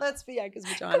vagina. That's Bianca's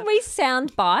vagina. Can we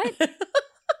sound bite?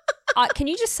 Can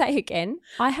you just say again?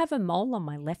 I have a mole on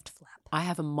my left flap. I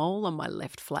have a mole on my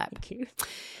left flap. Thank you.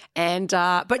 And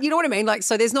but you know what I mean? Like,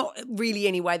 so there's not really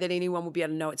any way that anyone will be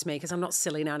able to know it's me because I'm not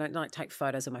silly now. I don't like take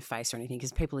photos of my face or anything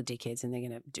because people are dickheads and they're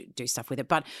going to do stuff with it.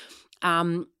 But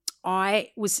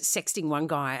I was sexting one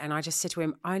guy and I just said to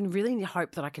him, I really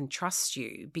hope that I can trust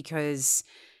you because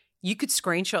you could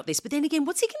screenshot this. But then again,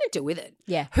 what's he going to do with it?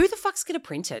 Yeah. Who the fuck's going to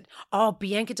print it? Oh,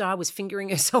 Bianca Dye was fingering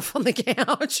herself on the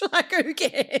couch. Like, who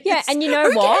cares? Yeah, and you know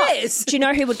who what? Cares? Do you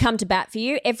know who would come to bat for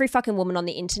you? Every fucking woman on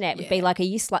the internet would be like, are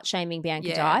you slut-shaming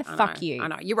Bianca Dye? Fuck you. I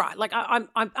know. You're right. Like,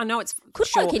 I know it's could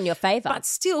work in your favour. But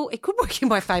still, it could work in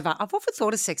my favour. I've often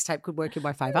thought a sex tape could work in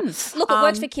my favour. Look, it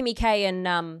worked for Kimmy K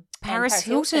and Paris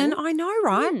Hilton. I know,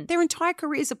 right? Their entire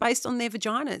careers are based on their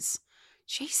vaginas.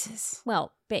 Jesus.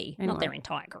 Well, anyway. Not their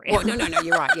entire career. Well, no,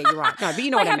 you're right. Yeah, you're right. No, but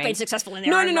you know what I mean. They have been successful in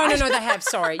their own right. No, they have.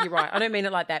 Sorry, you're right. I don't mean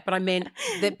it like that, but I meant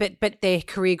that. But their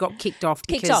career got kicked off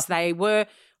because they were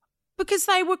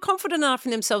confident enough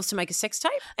in themselves to make a sex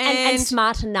tape and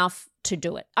smart enough to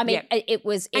do it. I mean, it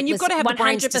was and you've got to have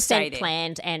 100%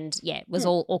 planned, and it was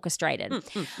all orchestrated.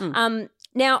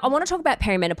 Now, I want to talk about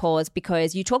perimenopause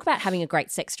because you talk about having a great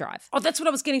sex drive. Oh, that's what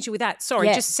I was getting to with that. Sorry,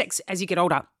 just sex as you get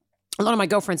older. A lot of my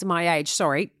girlfriends are my age,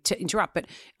 sorry to interrupt, but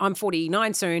I'm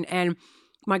 49 soon and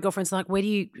my girlfriend's like, where do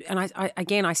you – and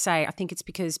I say I think it's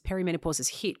because perimenopause has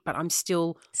hit, but I'm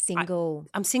still – Single.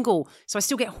 I'm single, so I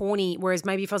still get horny, whereas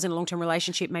maybe if I was in a long-term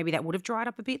relationship, maybe that would have dried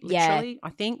up a bit, literally, I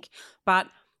think. But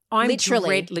I'm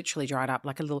literally dried up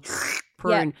like a little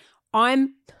prune. Yeah.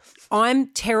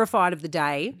 I'm terrified of the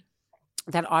day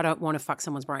that I don't want to fuck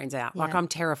someone's brains out. Yeah. Like I'm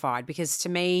terrified because to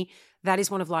me – that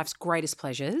is one of life's greatest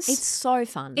pleasures. It's so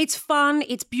fun. It's fun.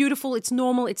 It's beautiful. It's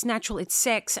normal. It's natural. It's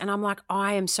sex. And I'm like,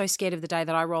 I am so scared of the day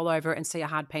that I roll over and see a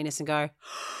hard penis and go,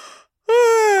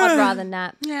 I'd rather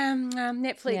nap.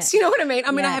 Netflix. Yeah. You know what I mean?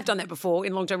 I mean, I have done that before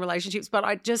in long-term relationships, but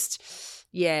I just,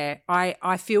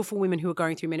 I feel for women who are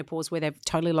going through menopause where they've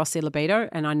totally lost their libido,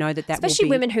 and I know that especially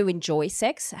women who enjoy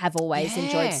sex, have always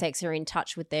enjoyed sex, are in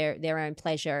touch with their own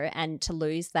pleasure, and to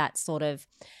lose that sort of,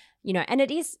 you know, and it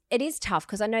is tough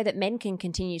because I know that men can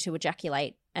continue to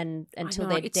ejaculate until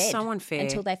they're dead. It's so unfair.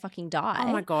 Until they fucking die.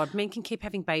 Oh my God. Men can keep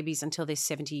having babies until they're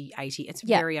 70, 80. It's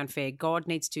very unfair. God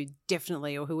needs to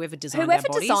definitely, or whoever designed our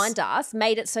bodies. Designed us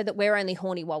made it so that we're only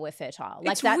horny while we're fertile.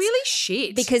 Like, that's really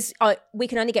shit. Because we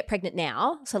can only get pregnant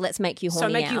now, so let's make you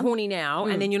horny now. So make you horny now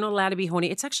and then you're not allowed to be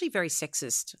horny. It's actually very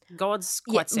sexist. God's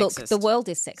quite sexist. Look, the world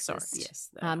is sexist. Sorry,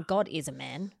 yes. God is a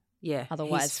man. Yeah.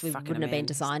 Otherwise, we wouldn't have been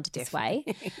designed this way.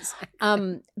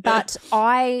 Exactly. But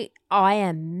I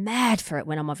am mad for it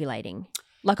when I'm ovulating.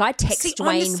 Like I text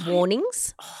Dwayne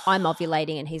warnings. I'm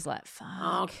ovulating and he's like, fuck.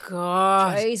 Oh,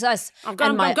 God. Jesus. I'm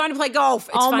going to play golf.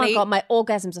 It's funny. My God, my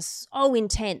orgasms are so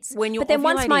intense. When you're but then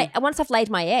once I've laid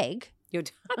my egg. You're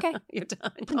done. Okay. You're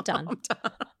done. I'm done.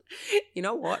 You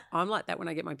know what? I'm like that when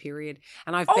I get my period.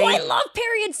 And I love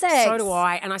period sex. So do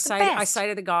I. And I say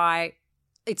to the guy,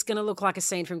 it's going to look like a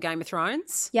scene from Game of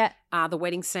Thrones. Yeah. The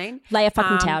wedding scene. Lay a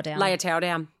fucking towel down. Lay a towel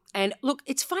down. And look,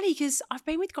 it's funny because I've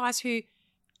been with guys who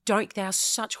they're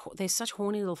such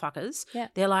horny little fuckers. Yeah.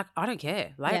 They're like, I don't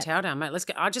care. Lay a towel down, mate. Let's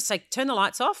go. I just say, turn the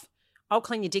lights off. I'll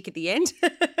clean your dick at the end.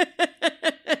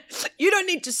 You don't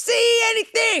need to see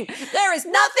anything. There is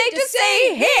nothing to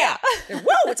see here.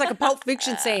 Whoa, it's like a Pulp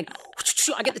Fiction scene.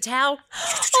 I get the towel.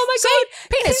 Oh my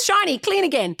God. Penis shiny, clean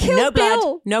again. Kill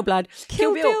Bill. No blood.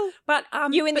 Kill Bill. But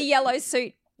you in the yellow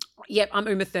suit. Yep, I'm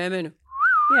Uma Thurman.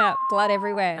 Yeah, blood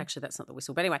everywhere. Actually, that's not the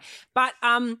whistle. But anyway,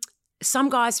 some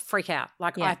guys freak out.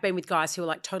 Like I've been with guys who are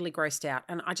like totally grossed out,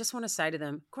 and I just want to say to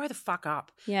them, grow the fuck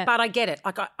up. Yeah. But I get it.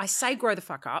 Like I say grow the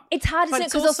fuck up. It's hard, isn't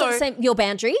it? Because also your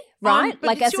boundary, right?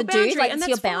 Like as a dude, like it's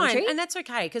your boundary. And that's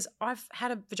okay because I've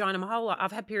had a vagina my whole life.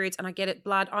 I've had periods and I get it.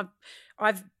 Blood.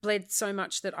 I've bled so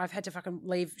much that I've had to fucking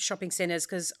leave shopping centres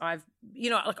because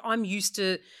I'm used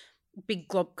to big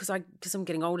glob because I'm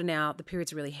getting older now. The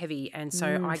periods are really heavy and so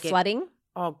I get flooding.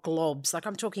 Oh, globs. Like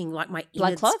I'm talking like my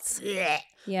blood clots? Yeah.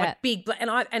 Like big blood.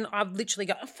 And I've literally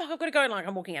go, oh, fuck, I've got to go. Like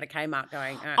I'm walking out of Kmart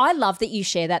going. I love that you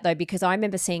share that though because I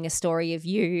remember seeing a story of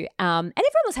you and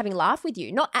everyone was having a laugh with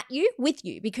you, not at you, with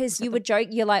you because you would joke,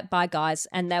 you're like, bye guys.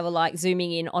 And they were like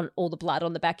zooming in on all the blood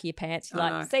on the back of your pants. You're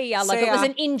like, see ya. Like it was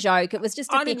an in-joke. It was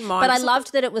just a thing. Didn't mind. But I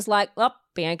loved that it was like, oh,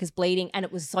 Bianca's bleeding and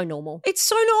it was so normal. It's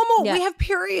so normal. Yeah. We have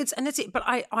periods and that's it. But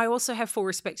I also have full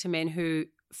respect to men who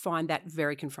find that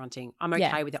very confronting. I'm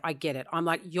okay with it. I get it. I'm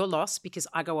like, you're lost because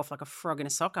I go off like a frog in a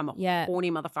sock. I'm a horny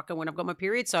motherfucker when I've got my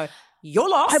period. So you're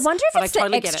lost. I wonder if it's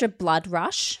the extra blood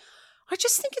rush. I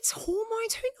just think it's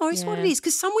hormones. Who knows what it is?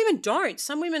 Because some women don't.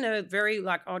 Some women are very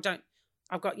like, oh,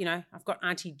 I've got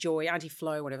Auntie Joy, Auntie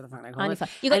Flo, whatever the fuck they call it.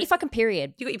 You got your fucking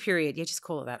period. You got your period. Yeah, just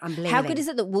call it that. Unbelievable. How good is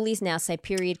it that Woolies now say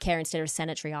period care instead of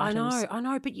sanitary items? I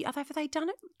know. But have they done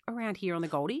it around here on the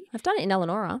Goldie? I've done it in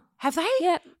Eleonora. Have they?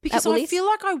 Yeah. Because I feel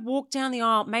like I walked down the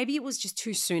aisle. Maybe it was just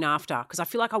too soon after because I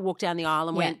feel like I walked down the aisle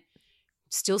and went,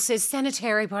 still says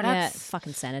sanitary products. Yeah,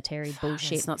 fucking sanitary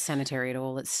bullshit. It's not sanitary at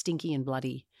all. It's stinky and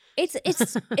bloody. It's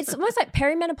almost like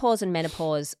perimenopause and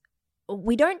menopause.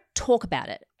 We don't talk about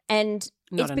it. And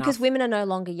it's because women are no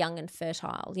longer young and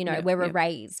fertile. You know, we're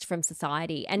erased from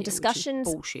society. And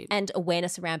discussions and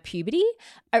awareness around puberty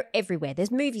are everywhere.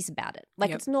 There's movies about it.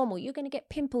 Like it's normal. You're going to get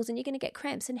pimples and you're going to get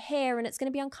cramps and hair and it's going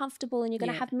to be uncomfortable and you're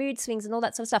going to have mood swings and all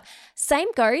that sort of stuff.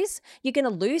 Same goes. You're going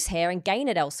to lose hair and gain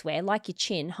it elsewhere, like your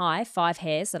chin. Hi, 5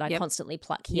 hairs that I constantly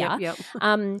pluck here.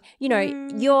 You know,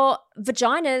 your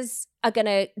vaginas are going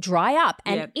to dry up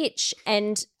and itch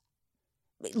and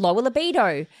lower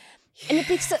libido. And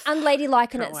it's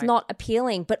unladylike and it's not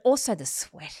appealing, but also the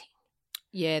sweating.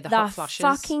 Yeah, the hot flushes. The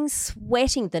fucking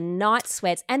sweating, the night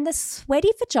sweats and the sweaty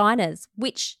vaginas,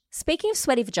 which, speaking of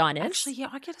sweaty vaginas. Actually,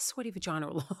 I get a sweaty vagina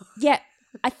a lot. Yeah,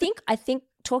 I think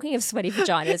talking of sweaty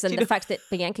vaginas and the fact that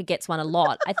Bianca gets one a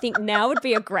lot, I think now would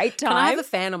be a great time. Can I have a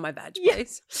fan on my badge,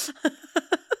 please?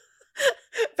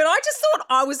 But I just thought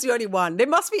I was the only one. There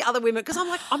must be other women because I'm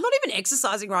like, I'm not even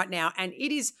exercising right now and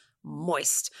it is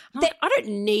moist. Like, I don't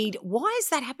need. Why is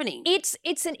that happening? It's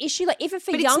an issue. Like even for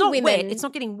young women, wet. It's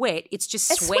not getting wet. It's just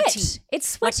sweaty. It's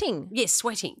sweating. Like,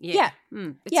 sweating. Yeah.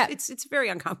 It's very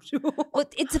uncomfortable. Well,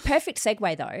 it's a perfect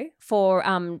segue though for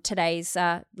today's.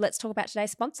 Let's talk about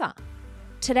today's sponsor.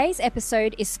 Today's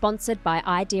episode is sponsored by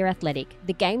Idea Athletic,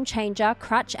 the game changer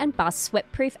crutch and bust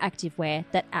sweat-proof activewear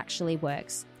that actually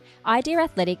works. Idea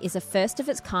Athletic is a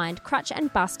first-of-its-kind crutch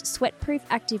and bust sweat-proof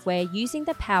activewear using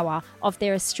the power of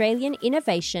their Australian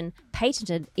innovation,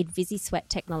 patented InvisiSweat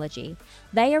technology.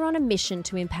 They are on a mission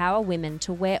to empower women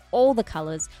to wear all the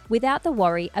colours without the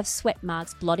worry of sweat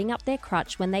marks blotting up their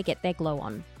crutch when they get their glow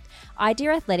on.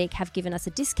 Idea Athletic have given us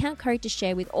a discount code to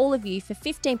share with all of you for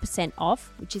 15%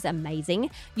 off, which is amazing,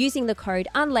 using the code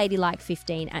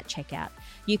UNLADYLIKE15 at checkout.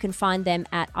 You can find them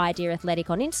at Idea Athletic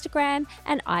on Instagram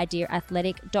and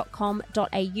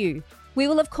ideaathletic.com.au. We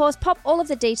will, of course, pop all of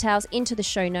the details into the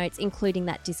show notes, including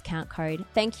that discount code.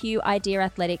 Thank you, Idea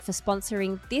Athletic, for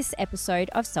sponsoring this episode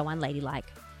of So Unladylike.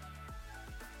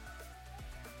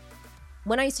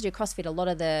 When I used to do CrossFit, a lot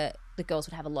of the girls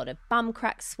would have a lot of bum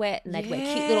crack sweat and they'd wear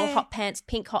cute little hot pants,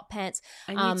 pink hot pants,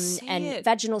 and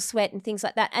vaginal sweat and things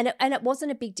like that. And it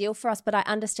wasn't a big deal for us, but I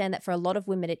understand that for a lot of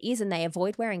women it is, and they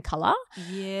avoid wearing colour.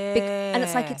 Yeah. And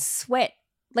it's like it's sweat.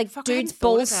 Like dudes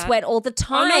balls sweat all the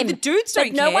time. Oh, no, the dudes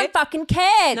don't care. No one fucking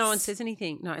cares. No one says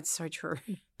anything. No, it's so true.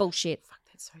 Bullshit. Fuck,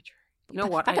 that's so true. You know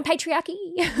what? Fucking patriarchy.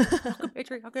 Fucking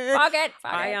patriarchy. Fuck it.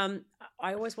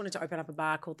 I always wanted to open up a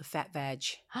bar called the Fat Vag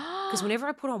because whenever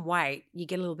I put on weight, you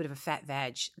get a little bit of a fat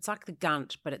vag. It's like the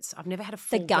gunt, but I've never had a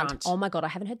full gunt. Oh my God, I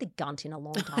haven't heard the gunt in a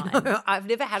long time. I've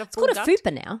never had a full gunt. It's called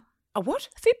a fupa now. A what?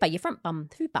 Fupa, your front bum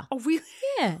fupa. Oh, really?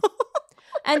 Yeah.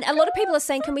 And a lot of people are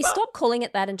saying, can we stop calling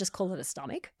it that and just call it a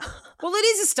stomach? Well, it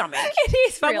is a stomach. It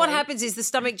is, but what happens is the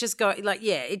stomach just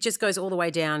it just goes all the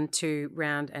way down to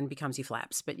round and becomes your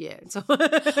flaps. But yeah.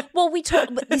 Well,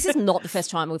 but this is not the first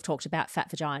time we've talked about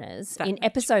fat vaginas. In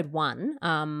episode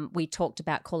 1, we talked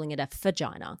about calling it a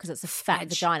vagina because it's a fat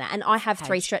vagina. And I have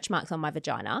 3 stretch marks on my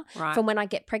vagina. Right. From when I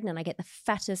get pregnant, I get the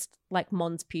fattest, like,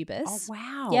 mons pubis. Oh,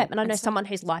 wow. Yeah, and I know someone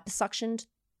who's liposuctioned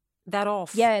that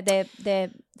off. Yeah,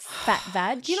 they're fat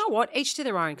vag. You know what? Each to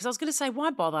their own. Because I was going to say, why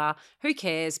bother? Who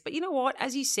cares? But you know what?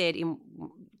 As you said,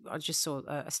 I just saw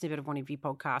a snippet of one of your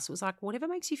podcasts. It was like, whatever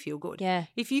makes you feel good. Yeah.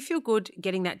 If you feel good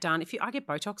getting that done, I get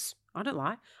Botox. I don't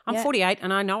lie. I'm 48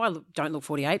 and I know I don't look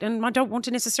 48 and I don't want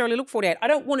to necessarily look 48. I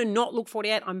don't want to not look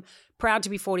 48. I'm proud to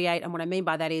be 48. And what I mean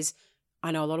by that is I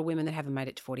know a lot of women that haven't made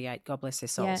it to 48. God bless their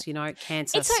souls. Yeah. You know,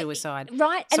 cancer, suicide.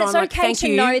 Right. And so it's okay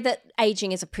to know that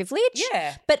aging is a privilege.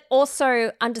 Yeah. But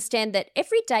also understand that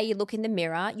every day you look in the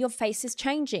mirror, your face is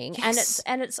changing. Yes.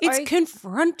 And it's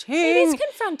confronting. It is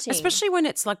confronting. Especially when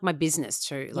it's like my business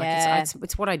too. Like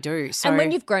it's what I do. So. And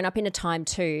when you've grown up in a time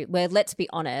too where, let's be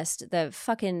honest, the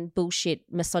fucking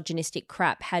bullshit misogynistic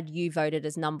crap had you voted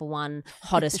as number 1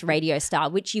 hottest radio star,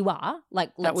 which you are.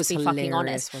 Like, let's be fucking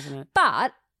honest. Wasn't it?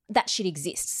 But that shit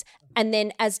exists. And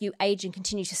then as you age and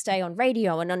continue to stay on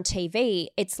radio and on TV,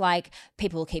 it's like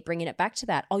people will keep bringing it back to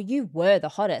that. Oh, you were the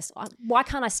hottest. Why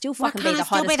can't I still fucking be the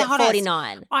hottest at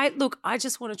 49? I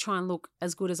just want to try and look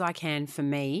as good as I can for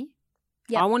me.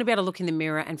 Yep. I want to be able to look in the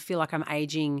mirror and feel like I'm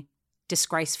aging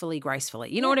disgracefully,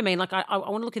 gracefully. You know what I mean? Like I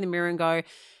want to look in the mirror and go,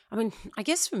 I mean, I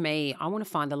guess for me, I want to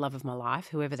find the love of my life,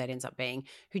 whoever that ends up being,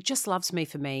 who just loves me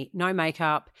for me, no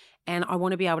makeup, and I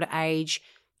want to be able to age.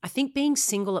 I think being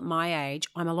single at my age,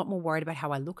 I'm a lot more worried about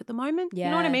how I look at the moment. Yeah.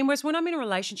 You know what I mean? Whereas when I'm in a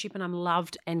relationship and I'm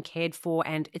loved and cared for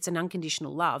and it's an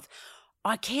unconditional love,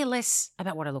 I care less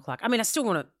about what I look like. I mean, I still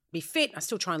want to be fit. I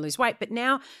still try and lose weight. But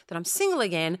now that I'm single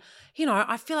again, you know,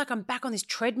 I feel like I'm back on this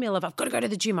treadmill of I've got to go to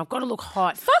the gym. I've got to look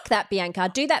hot. Fuck that,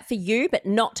 Bianca. Do that for you, but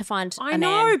not to find a man. I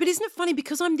know, but isn't it funny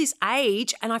because I'm this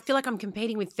age and I feel like I'm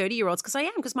competing with 30-year-olds because I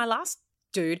am, because my last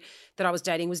dude that I was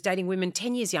dating women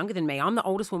 10 years younger than me. I'm the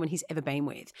oldest woman he's ever been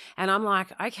with. And I'm like,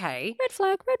 okay. Red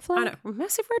flag. I know,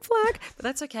 massive red flag, but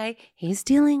that's okay. He's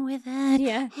dealing with it.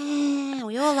 Yeah.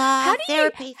 We all are. How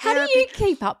do you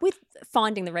keep up with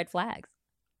finding the red flags?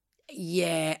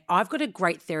 Yeah, I've got a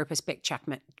great therapist, Beck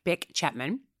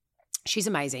Chapman. She's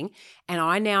amazing. And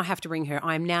I now have to ring her.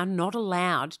 I am now not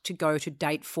allowed to go to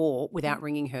date 4 without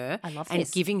ringing her. I love and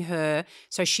this. Giving her.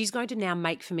 So she's going to now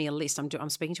make for me a list. I'm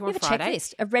speaking to her on Friday.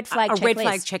 A red flag checklist. A red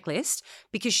flag checklist,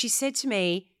 because she said to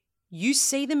me, you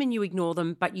see them and you ignore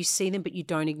them, but you see them but you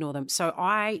don't ignore them. So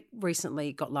I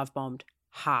recently got love bombed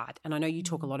hard. And I know you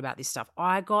talk a lot about this stuff.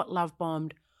 I got love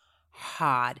bombed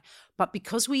hard. But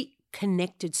because we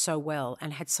connected so well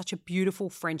and had such a beautiful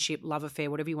friendship, love affair,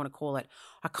 whatever you want to call it,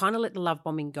 I kind of let the love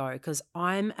bombing go because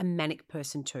I'm a manic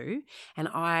person too, and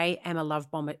I am a love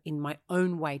bomber in my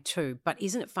own way too. But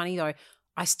isn't it funny though,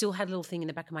 I still had a little thing in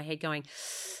the back of my head going,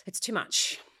 it's too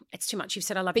much. It's too much. You've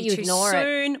said I love you too soon.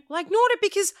 Well, I ignored it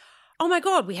because, oh my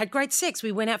God, we had great sex.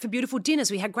 We went out for beautiful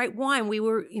dinners. We had great wine. We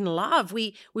were in love.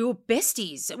 We were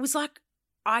besties. It was like,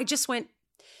 I just went,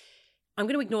 I'm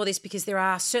going to ignore this because there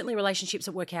are certainly relationships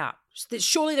that work out.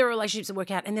 Surely there are relationships that work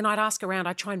out. And then I'd ask around,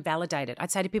 I'd try and validate it. I'd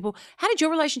say to people, how did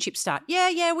your relationship start?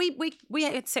 Yeah, we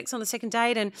had sex on the second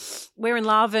date and we're in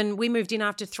love and we moved in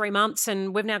after 3 months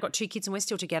and we've now got 2 kids and we're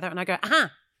still together. And I go,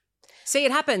 see,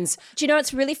 it happens. Do you know,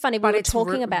 it's really funny. We were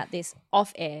talking about this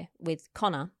off air with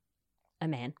Connor, a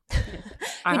man.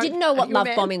 We didn't know what love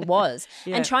bombing was.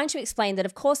 Yeah. And trying to explain that,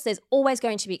 of course, there's always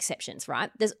going to be exceptions, right?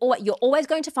 You're always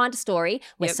going to find a story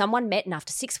where someone met and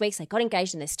after 6 weeks they got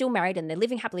engaged and they're still married and they're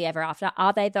living happily ever after.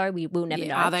 Are they though? We will never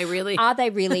know. Are they really? Are they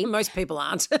really? Most people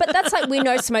aren't. But that's like, we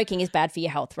know smoking is bad for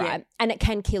your health, right? Yeah. And it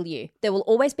can kill you. There will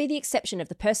always be the exception of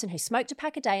the person who smoked a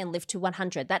pack a day and lived to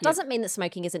 100. That doesn't mean that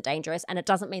smoking isn't dangerous, and it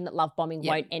doesn't mean that love bombing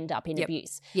won't end up in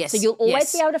abuse. Yes. So you'll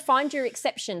always be able to find your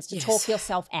exceptions to talk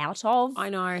yourself out of. I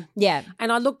know. Yeah.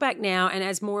 And I look back now, and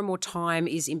as more and more time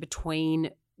is in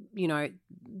between, you know,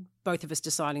 both of us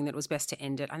deciding that it was best to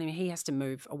end it. I mean, he has to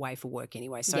move away for work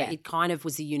anyway. So it kind of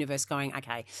was the universe going,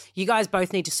 okay, you guys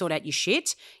both need to sort out your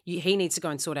shit. He needs to go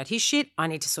and sort out his shit. I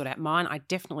need to sort out mine. I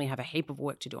definitely have a heap of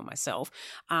work to do on myself.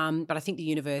 But I think the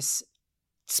universe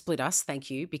split us, thank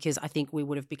you, because I think we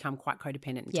would have become quite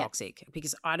codependent and toxic,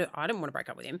 because I don't want to break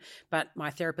up with him, but my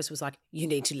therapist was like, you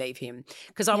need to leave him,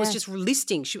 because I was just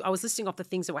listing off the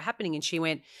things that were happening, and she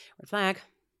went, red flag,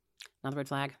 another red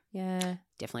flag,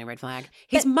 definitely a red flag.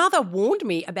 His mother warned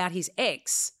me about his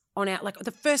ex on our, like,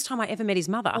 the first time I ever met his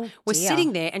mother. We're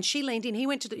sitting there and she leaned in. He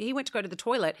went to go to the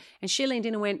toilet and she leaned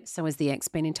in and went, so has the ex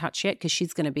been in touch yet? Because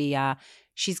she's going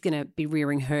to be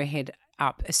rearing her head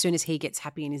up as soon as he gets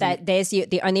happy in his there's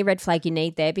the only red flag you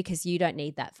need there, because you don't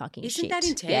need that fucking Isn't shit. that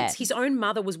intense? Yeah. His own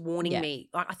mother was warning me.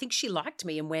 Like, I think she liked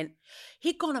me and went,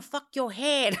 he's gonna fuck your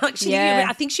head. Like,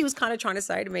 I think she was kind of trying to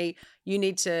say to me, you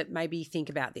need to maybe think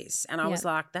about this. And I was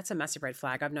like, that's a massive red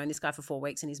flag. I've known this guy for 4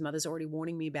 weeks and his mother's already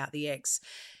warning me about the ex.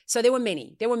 So there were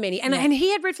many. And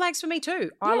he had red flags for me too.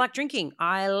 I like drinking.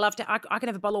 I love to, I could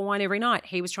have a bottle of wine every night.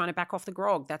 He was trying to back off the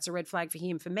grog. That's a red flag for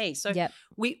him, for me. So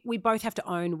we both have to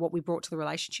own what we brought to the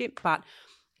relationship. But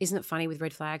isn't it funny with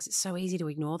red flags? It's so easy to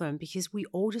ignore them because we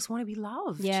all just want to be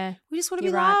loved. Yeah. We just want to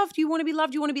be loved. You want to be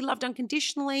loved. You want to be loved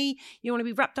unconditionally. You want to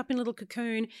be wrapped up in a little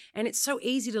cocoon. And it's so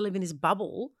easy to live in this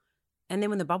bubble. And then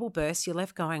when the bubble bursts, you're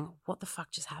left going, what the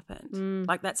fuck just happened?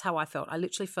 Like, that's how I felt. I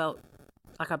literally felt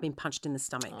like I've been punched in the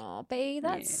stomach. Oh, B,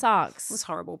 that sucks. It was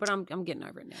horrible, but I'm getting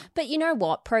over it now. But you know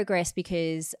what? Progress,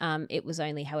 because it was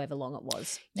only however long it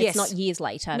was. Yes. It's not years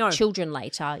later, No. children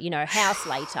later, house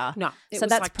later. No, it so was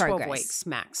that's like progress. 12 weeks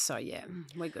max. So yeah,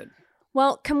 we're good.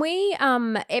 Well, can we,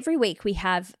 every week we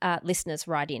have listeners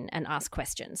write in and ask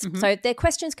questions. Mm-hmm. So they're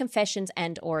questions, confessions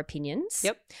and or opinions.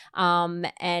 Yep.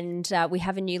 And we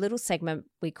have a new little segment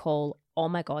we call, oh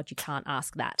my God, you can't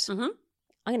ask that. Mm-hmm.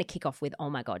 I'm going to kick off with, oh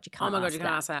my God, you can't ask that. Oh my God, you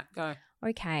can't ask that. Go.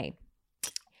 Okay.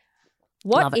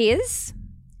 What is,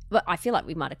 well, I feel like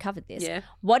we might have covered this. Yeah.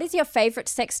 What is your favourite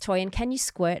sex toy and can you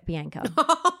squirt, Bianca?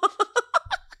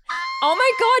 Oh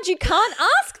my God, you can't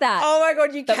ask that. Oh my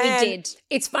God, you But can. we did.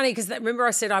 It's funny because remember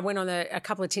I said I went on a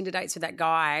couple of Tinder dates with that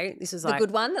guy. This was The like good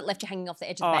one that left you hanging off the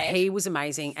edge of the bed. he was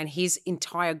amazing, and his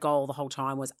entire goal the whole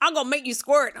time was, "I'm gonna make you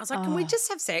squirt." And I was like, "Can we just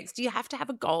have sex? Do you have to have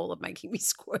a goal of making me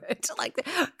squirt? Like,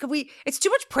 can we? It's too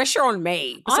much pressure on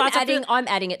me." Besides, I'm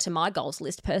adding it to my goals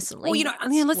list personally.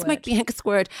 well, let's make Bianca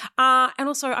squirt. And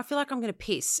also, I feel like I'm going to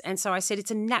piss, and so I said it's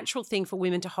a natural thing for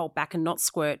women to hold back and not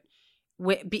squirt.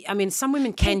 Some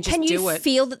women can just do it. Can you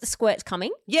feel that the squirt's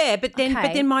coming? Yeah, but then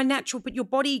but your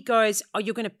body goes, oh,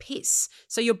 you're going to piss.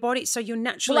 So you're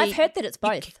naturally. Well, I've heard that it's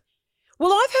both.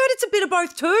 Well, I've heard it's a bit of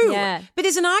both too. Yeah. But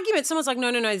there's an argument. Someone's like,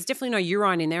 no, there's definitely no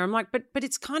urine in there. I'm like, but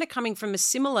it's kind of coming from a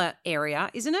similar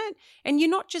area, isn't it? And you're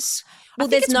not just. Well,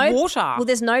 there's no water. Well,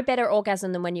 there's no better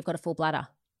orgasm than when you've got a full bladder.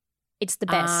 It's the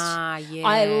best. Yeah.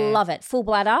 I love it. Full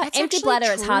bladder. That's Empty actually bladder,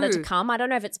 true. it's harder to come. I don't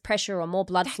know if it's pressure or more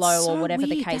blood flow or whatever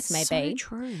the case may be.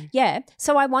 True. Yeah.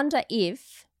 So I wonder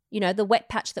if, the wet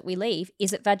patch that we leave,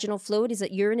 is it vaginal fluid? Is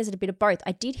it urine? Is it a bit of both?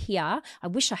 I did hear, I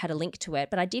wish I had a link to it,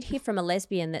 but I did hear from a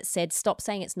lesbian that said, stop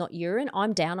saying it's not urine.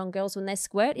 I'm down on girls when they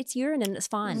squirt. It's urine and it's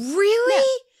fine. Really?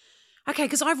 Yeah. Okay,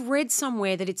 because I've read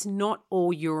somewhere that it's not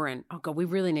all urine. Oh, God, we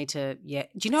really need to, Do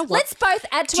you know what? Let's both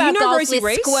add to Do you our know goals Rosie list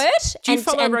Reese? squirt Do you and,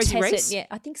 follow and Rosie test Reese? it. Yeah,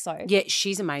 I think so. Yeah,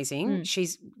 she's amazing.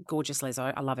 She's gorgeous,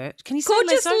 Lezo. I love her. Can you say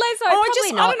Gorgeous Lezo? Lezo, Oh,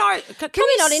 probably not. I don't know.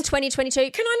 Probably not in 2022.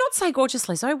 Can I not say gorgeous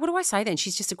Lezo? What do I say then?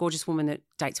 She's just a gorgeous woman that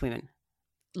dates women.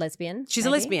 Lesbian. She's maybe?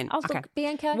 a lesbian. Oh, Okay. look,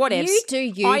 Bianca, Whatevs. you do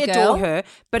you, I girl. adore her,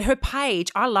 but her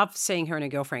page, I love seeing her and her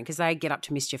girlfriend because they get up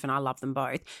to mischief and I love them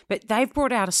both. But they've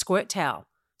brought out a squirt towel.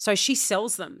 So she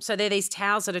sells them. So they're these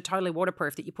towels that are totally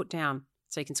waterproof that you put down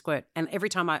so you can squirt. And every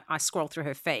time I scroll through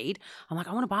her feed, I'm like,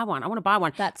 I want to buy one.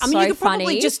 That's you could funny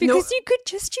because you could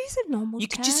just use a normal towel. You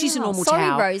could just use a normal Sorry,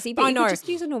 towel. Rosie, but I you know. could just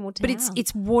use a normal towel. But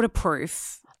it's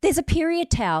waterproof. There's a period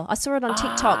towel. I saw it on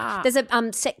TikTok. There's a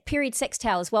period sex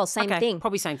towel as well. Same thing.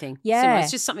 Probably same thing. Yeah. Similar.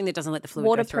 It's just something that doesn't let the fluid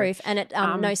Waterproof go through. and it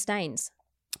no stains.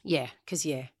 Yeah, because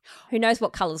Who knows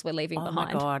what colours we're leaving behind?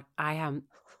 Oh my God, I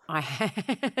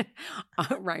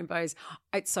rainbows.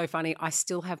 It's so funny. I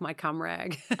still have my cum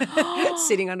rag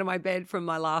sitting under my bed from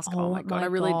my last. Oh my God,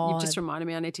 you've just reminded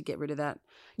me. I need to get rid of that.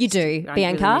 You do,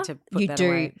 Bianca.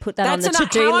 Really Put that That's on the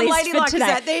to-do list for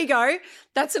today. There you go.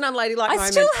 That's an unladylike moment. I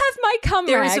still have my cum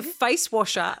There rag. is a face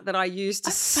washer that I use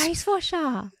to face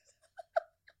washer.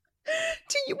 What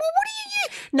do you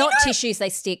use? Not tissues, they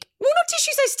stick. Well, not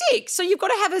tissues, they stick. So you've got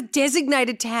to have a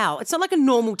designated towel. It's not like a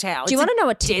normal towel. Do you want to know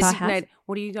a tip I have?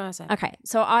 What do you guys say? Okay,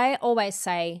 so I always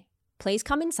say, please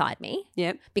come inside me.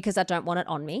 Yep. Because I don't want it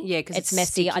on me. Yeah, because it's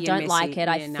messy. I don't like it.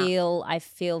 Yeah, I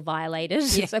feel violated.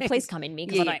 Yes. So please come in me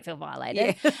because I don't feel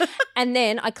violated. Yeah. And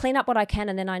then I clean up what I can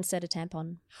and then I insert a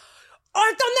tampon.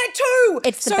 I've done that too.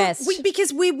 It's the best.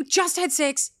 Because we just had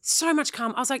sex, so much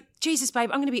cum. I was like, Jesus, babe,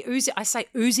 I'm going to be oozing. I say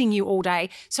oozing you all day.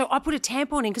 So I put a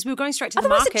tampon in because we were going straight to the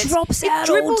market. Otherwise it drops out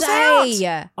all day.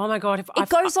 Out. Oh my God. It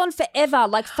goes on forever,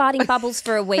 like farting bubbles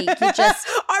for a week. You just...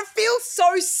 I feel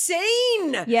so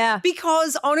seen. Yeah.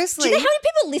 Because honestly... Do you know how many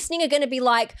people listening are going to be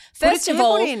like, first of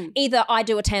all, either I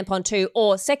do a tampon too,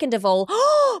 or second of all,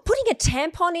 putting a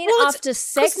tampon in after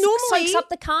sex soaks up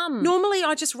the cum. Normally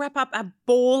I just wrap up a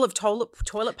ball of toilet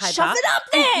paper. Shove it up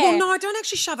there. Well, no, I don't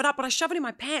actually shove it up, but I shove it in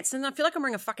my pants and I feel like I'm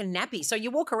wearing a fucking nappy. So you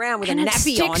walk around with a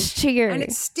nappy on. And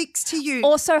it sticks to you.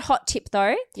 Also, hot tip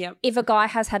though, yep. If a guy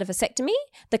has had a vasectomy,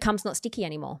 the cum's not sticky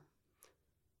anymore.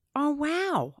 Oh,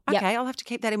 wow. Okay, I'll have to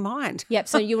keep that in mind. Yep,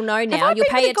 so you'll know now. You'll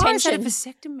pay attention. Have a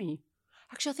vasectomy.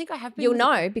 Actually, I think I have been. You'll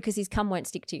know because his cum won't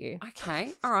stick to you.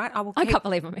 Okay, all right. I can't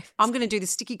believe I'm going to do the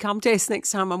sticky cum test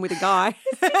next time I'm with a guy.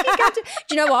 Do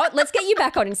you know what? Let's get you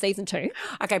back on in season 2.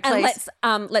 Okay, please.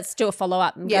 And let's do a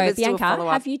follow-up and go, Bianca,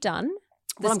 have you done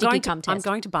the sticky cum test? I'm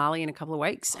going to Bali in a couple of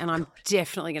weeks and I'm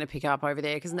definitely going to pick up over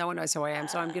there because no one knows who I am.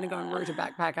 So I'm going to go and root a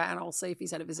backpacker and I'll see if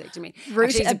he's had a vasectomy.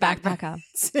 Root a backpacker.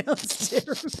 Sounds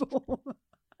terrible.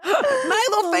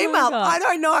 Male or female? I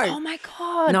don't know. Oh my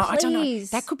God, no, please. I don't know.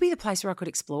 That could be the place where I could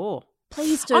explore.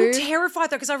 Please do. I'm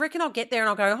terrified though because I reckon I'll get there and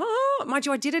I'll go, mind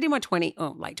you, I did it in my late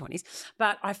 20s,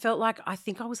 but I felt like I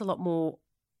think I was a lot more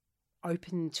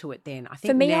open to it then. I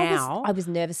think for me, now I was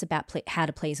nervous about how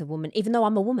to please a woman, even though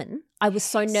I'm a woman. I was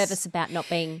so nervous about not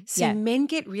being. Men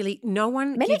get really men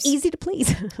are easy to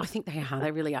please. I think they are.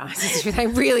 They really are. They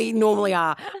really normally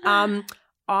are.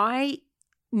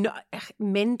 No,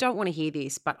 men don't want to hear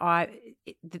this, but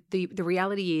the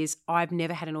reality is I've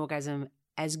never had an orgasm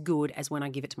as good as when I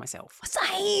give it to myself.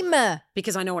 Same.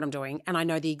 Because I know what I'm doing and I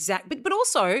know the exact, but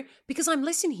also because I'm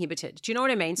less inhibited. Do you know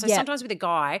what I mean? So sometimes with a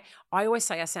guy, I always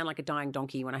say I sound like a dying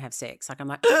donkey when I have sex. Like I'm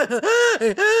like,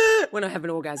 when I have an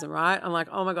orgasm, right? I'm like,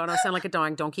 oh my God, I sound like a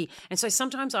dying donkey. And so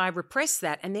sometimes I repress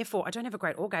that and therefore I don't have a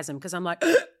great orgasm because I'm like,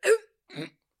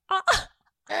 it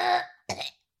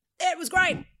was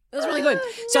great. It was really good.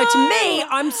 So to me,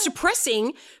 I'm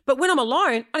suppressing, but when I'm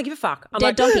alone, I don't give a fuck. I'm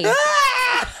Dead like, donkey.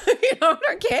 I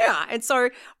don't care. And so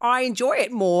I enjoy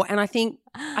it more. And I think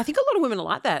a lot of women are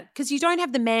like that because you don't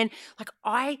have the man. Like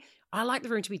I like the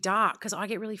room to be dark because I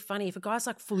get really funny. If a guy's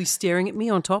like fully staring at me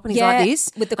on top and he's like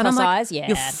this. With the and I'm cross like, eyes,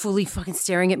 you're fully fucking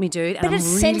staring at me, dude. And But I'm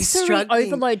it's really sensory struggling.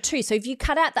 overload too. So if you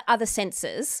cut out the other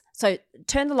senses, so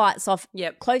turn the lights off,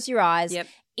 close your eyes,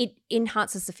 it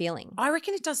enhances the feeling. I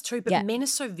reckon it does too, but men are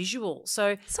so visual.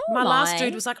 So am my last I.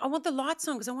 dude was like, I want the lights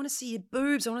on because I want to see your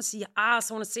boobs. I want to see your ass.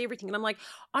 I want to see everything. And I'm like,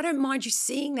 I don't mind you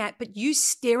seeing that, but you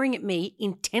staring at me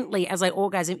intently as I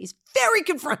orgasm is very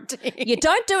confronting. You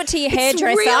don't do it to your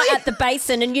hairdresser at the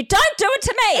basin and you don't do it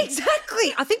to me.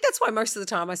 Exactly. I think that's why most of the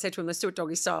time I said to him, let's do it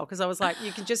doggy style because I was like,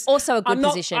 you can just. Also a good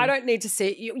position. I don't need to see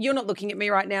it. You're not looking at me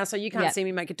right now, so you can't see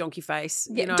me make a donkey face.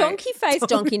 You know? Donkey face,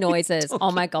 donkey noises.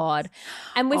 Oh my God.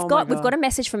 And we've got a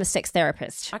message from a sex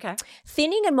therapist. Okay.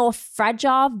 Thinning and more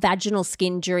fragile vaginal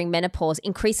skin during menopause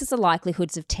increases the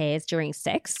likelihoods of tears during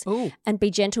sex. Ooh. And be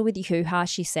gentle with your hoo-ha,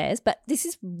 she says. But this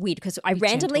is weird because I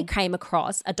randomly came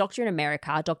across a doctor in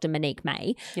America, Dr. Monique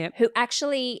May, who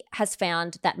actually has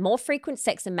found that more frequent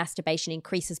sex and masturbation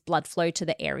increases blood flow to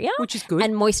the area. Which is good.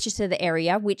 And moisture to the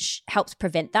area, which helps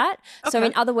prevent that. Okay. So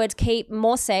in other words, keep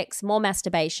more sex, more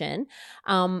masturbation.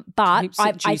 But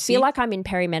I feel like I'm in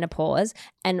perimenopause.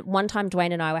 And one time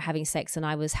Dwayne and I were having sex and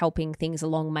I was helping things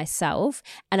along myself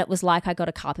and it was like I got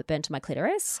a carpet burn to my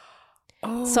clitoris.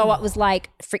 Oh. So it was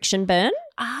like friction burn.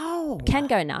 Oh. Can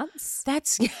go nuts.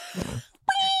 That's DJ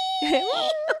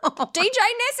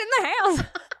Ness in the house.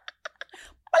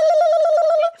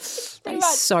 That is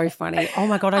so funny. Oh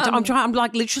my God. I'm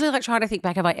like literally like trying to think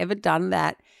back. Have I ever done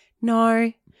that?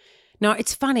 No,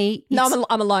 it's funny.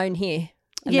 I'm alone here.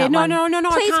 Yeah, no.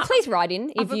 Please write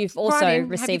in if you've also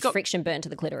received friction burn to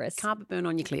the clitoris. Carpet burn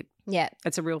on your clit. Yeah.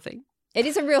 That's a real thing. It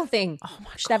is a real thing. Oh my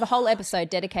God. Should have a whole episode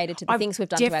dedicated to the things we've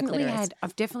done to our clitoris.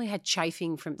 I've definitely had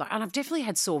chafing from, and I've definitely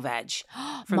had sore vag.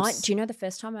 Do you know the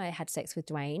first time I had sex with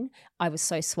Dwayne, I was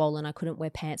so swollen I couldn't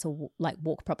wear pants or like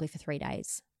walk properly for 3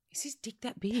 days. Is his dick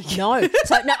that big? No.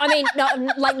 Sorry, Dwayne.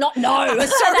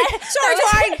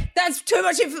 That's too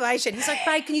much information. He's like,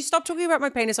 babe, can you stop talking about my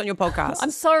penis on your podcast?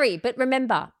 I'm sorry, but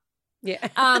remember. Yeah.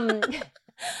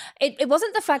 It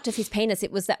wasn't the fact of his penis.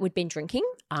 It was that we'd been drinking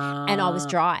and I was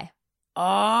dry. Oh,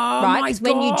 right? Because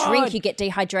when you drink, you get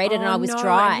dehydrated and I was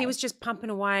dry. And he was just pumping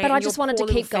away. But I just wanted to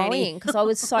keep going because I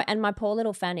was so, and my poor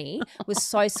little fanny was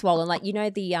so swollen. Like, you know,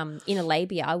 the inner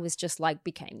labia was just like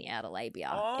became the outer labia.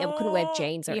 I couldn't wear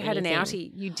jeans or anything. You had an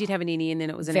outie. You did have an innie and then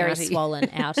it was an very outie. swollen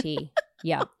outie.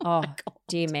 Yeah. Oh,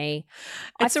 dear me.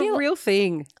 It's a real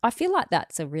thing. I feel like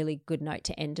that's a really good note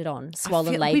to end it on.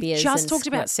 Swollen labias. We've just talked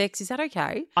about sex. Is that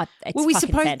okay? It's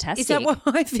fantastic. Is that what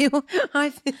I feel?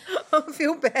 I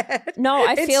feel bad. No,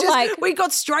 I feel like we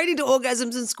got straight into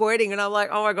orgasms and squirting, and I'm like,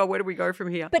 oh my God, where do we go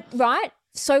from here? But right.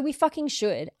 So we fucking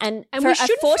should. And for we a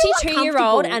should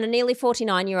 42-year-old and a nearly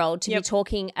 49-year-old to be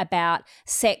talking about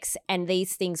sex and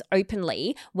these things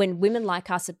openly when women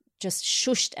like us are just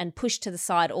shushed and pushed to the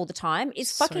side all the time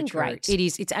is fucking great. It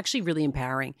is. It's actually really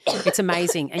empowering. It's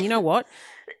amazing. And you know what?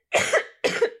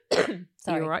 Sorry.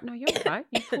 You're all right. No, you're all right.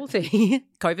 You cool thing.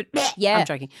 COVID. Yeah. I'm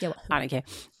joking. Yeah, I don't care.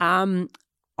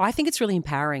 I think it's really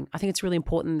empowering. I think it's really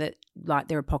important that like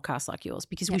there are podcasts like yours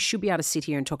because we should be able to sit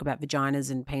here and talk about vaginas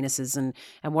and penises and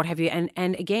what have you. And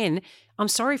again, I'm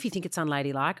sorry if you think it's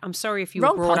unladylike. I'm sorry if you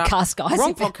were brought podcast, up. Guys.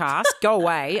 Wrong podcast. Go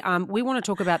away. We want to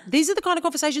talk about, these are the kind of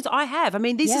conversations I have. I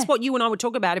mean, this is what you and I would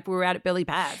talk about if we were out at Belly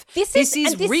Pav. This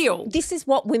is real. This is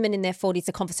what women in their 40s,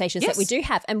 the conversations that we do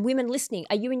have. And women listening,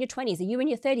 are you in your 20s? Are you in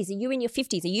your 30s? Are you in your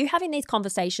 50s? Are you having these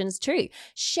conversations too?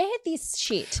 Share this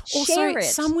shit. Share it.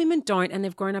 Some women don't, and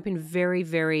they've grown up in very,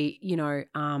 very,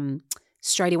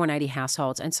 straighty 180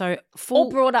 households. And so all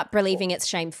brought up believing it's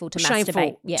shameful to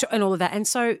masturbate. Yeah. And all of that. And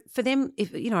so for them,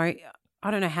 if I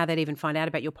don't know how they'd even find out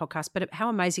about your podcast, but how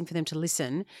amazing for them to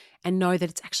listen and know that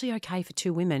it's actually okay for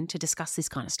two women to discuss this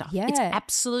kind of stuff. Yeah. It's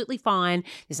absolutely fine.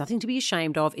 There's nothing to be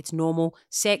ashamed of. It's normal.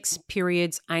 Sex,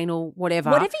 periods, anal, whatever.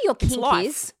 Whatever your kink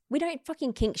is, we don't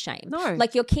fucking kink shame. No.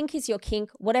 Like your kink is your kink,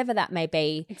 whatever that may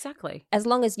be. Exactly. As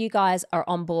long as you guys are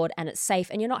on board and it's safe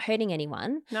and you're not hurting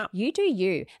anyone, you do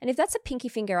you. And if that's a pinky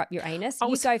finger up your anus,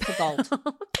 you go for gold.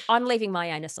 I'm leaving my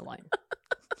anus alone.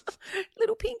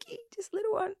 Little pinky, just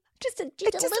little one. Just a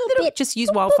little bit. Just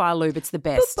use Wildfire lube. It's the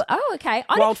best. Oh, okay.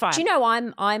 Wildfire. Do you know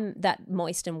I'm that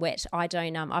moist and wet? I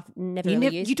don't. I've never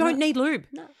really used. You don't need lube.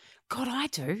 No. God, I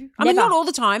do. I mean, not all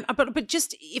the time, but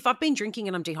just if I've been drinking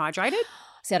and I'm dehydrated.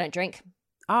 See, I don't drink.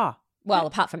 Oh. Well,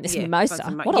 apart from this mimosa.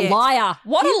 What a yeah. liar.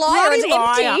 What a liar. It's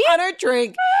empty. I don't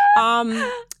drink.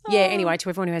 Anyway, to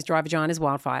everyone who has dry vaginas,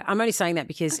 Wildfire. I'm only saying that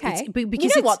because okay.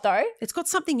 because you know what though? It's got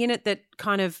something in it that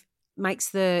kind of makes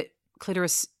the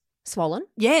clitoris swollen.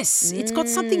 Yes, it's got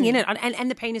something in it,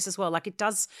 and the penis as well. Like it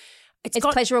does. It's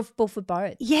pleasurable for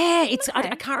both. Yeah, it's. Okay.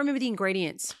 I can't remember the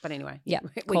ingredients, but anyway, yeah,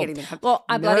 we're getting there. Well,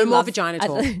 I bloody more vagina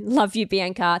talk. I love you,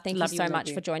 Bianca. Thank you so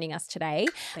much for joining us today.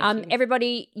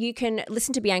 Everybody, you can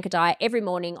listen to Bianca Dye every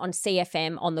morning on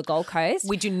CFM on the Gold Coast.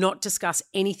 We do not discuss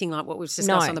anything like what we've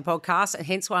discussed on the podcast, and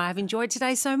hence why I've enjoyed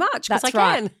today so much. That's I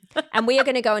right. can. And we are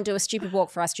going to go and do a stupid walk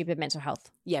for our stupid mental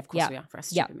health. Yeah, of course we are for our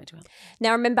stupid mental health.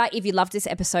 Now, remember, if you loved this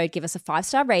episode, give us a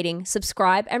 5-star rating,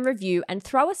 subscribe and review, and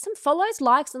throw us some follows,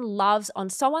 likes, and loves on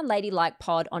So Unladylike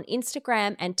Pod on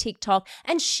Instagram and TikTok,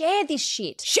 and share this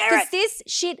shit. Share it. Because this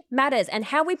shit matters, and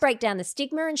how we break down the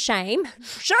stigma and shame.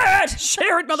 Share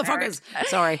it, motherfuckers.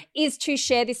 Sorry. Is to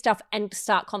share this stuff and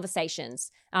start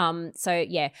conversations.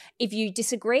 If you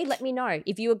disagree, let me know.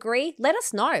 If you agree, let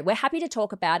us know. We're happy to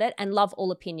talk about it and love all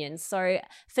opinions. So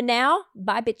for now,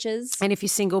 bye bitches. And if you're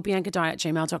single,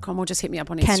 biancadye@gmail.com, or just hit me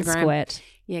up on Instagram. Can squirt.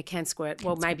 Yeah, can squirt.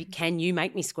 Well, maybe can you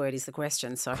make me squirt is the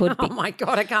question. So, Could be. Oh my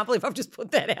God, I can't believe I've just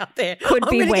put that out there. Could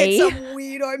be I'm we. Get some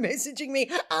weirdo messaging me.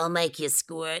 I'll make you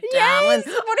squirt, yes.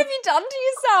 darling. What have you done to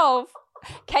yourself?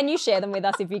 Can you share them with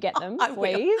us if you get them,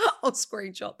 please? I'll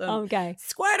screenshot them. Okay.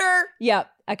 Squirter. Yep.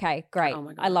 Okay, great. Oh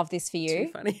my God. I love this for you.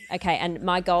 Too funny. Okay, and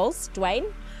my goals,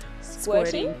 Dwayne?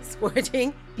 Squirting.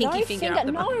 Pinky finger. Up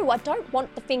the bum. No, I don't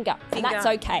want the finger. And that's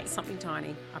okay. Something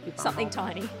tiny up your bum. Something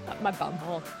tiny up my bum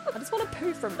hole. I just want to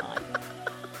poo from mine.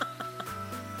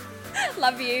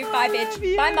 Love you. Bye,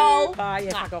 bitch. Bye, mole. Bye.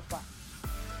 Yeah, fuck off. Bye.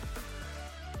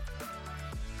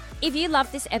 If you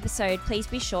love this episode, please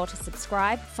be sure to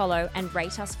subscribe, follow, and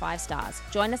rate us 5 stars.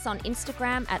 Join us on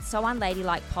Instagram at So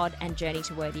Unladylike Pod and Journey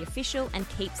to Worthy Official, and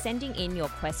keep sending in your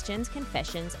questions,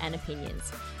 confessions, and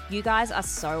opinions. You guys are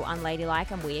so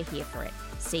unladylike, and we are here for it.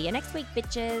 See you next week,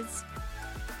 bitches.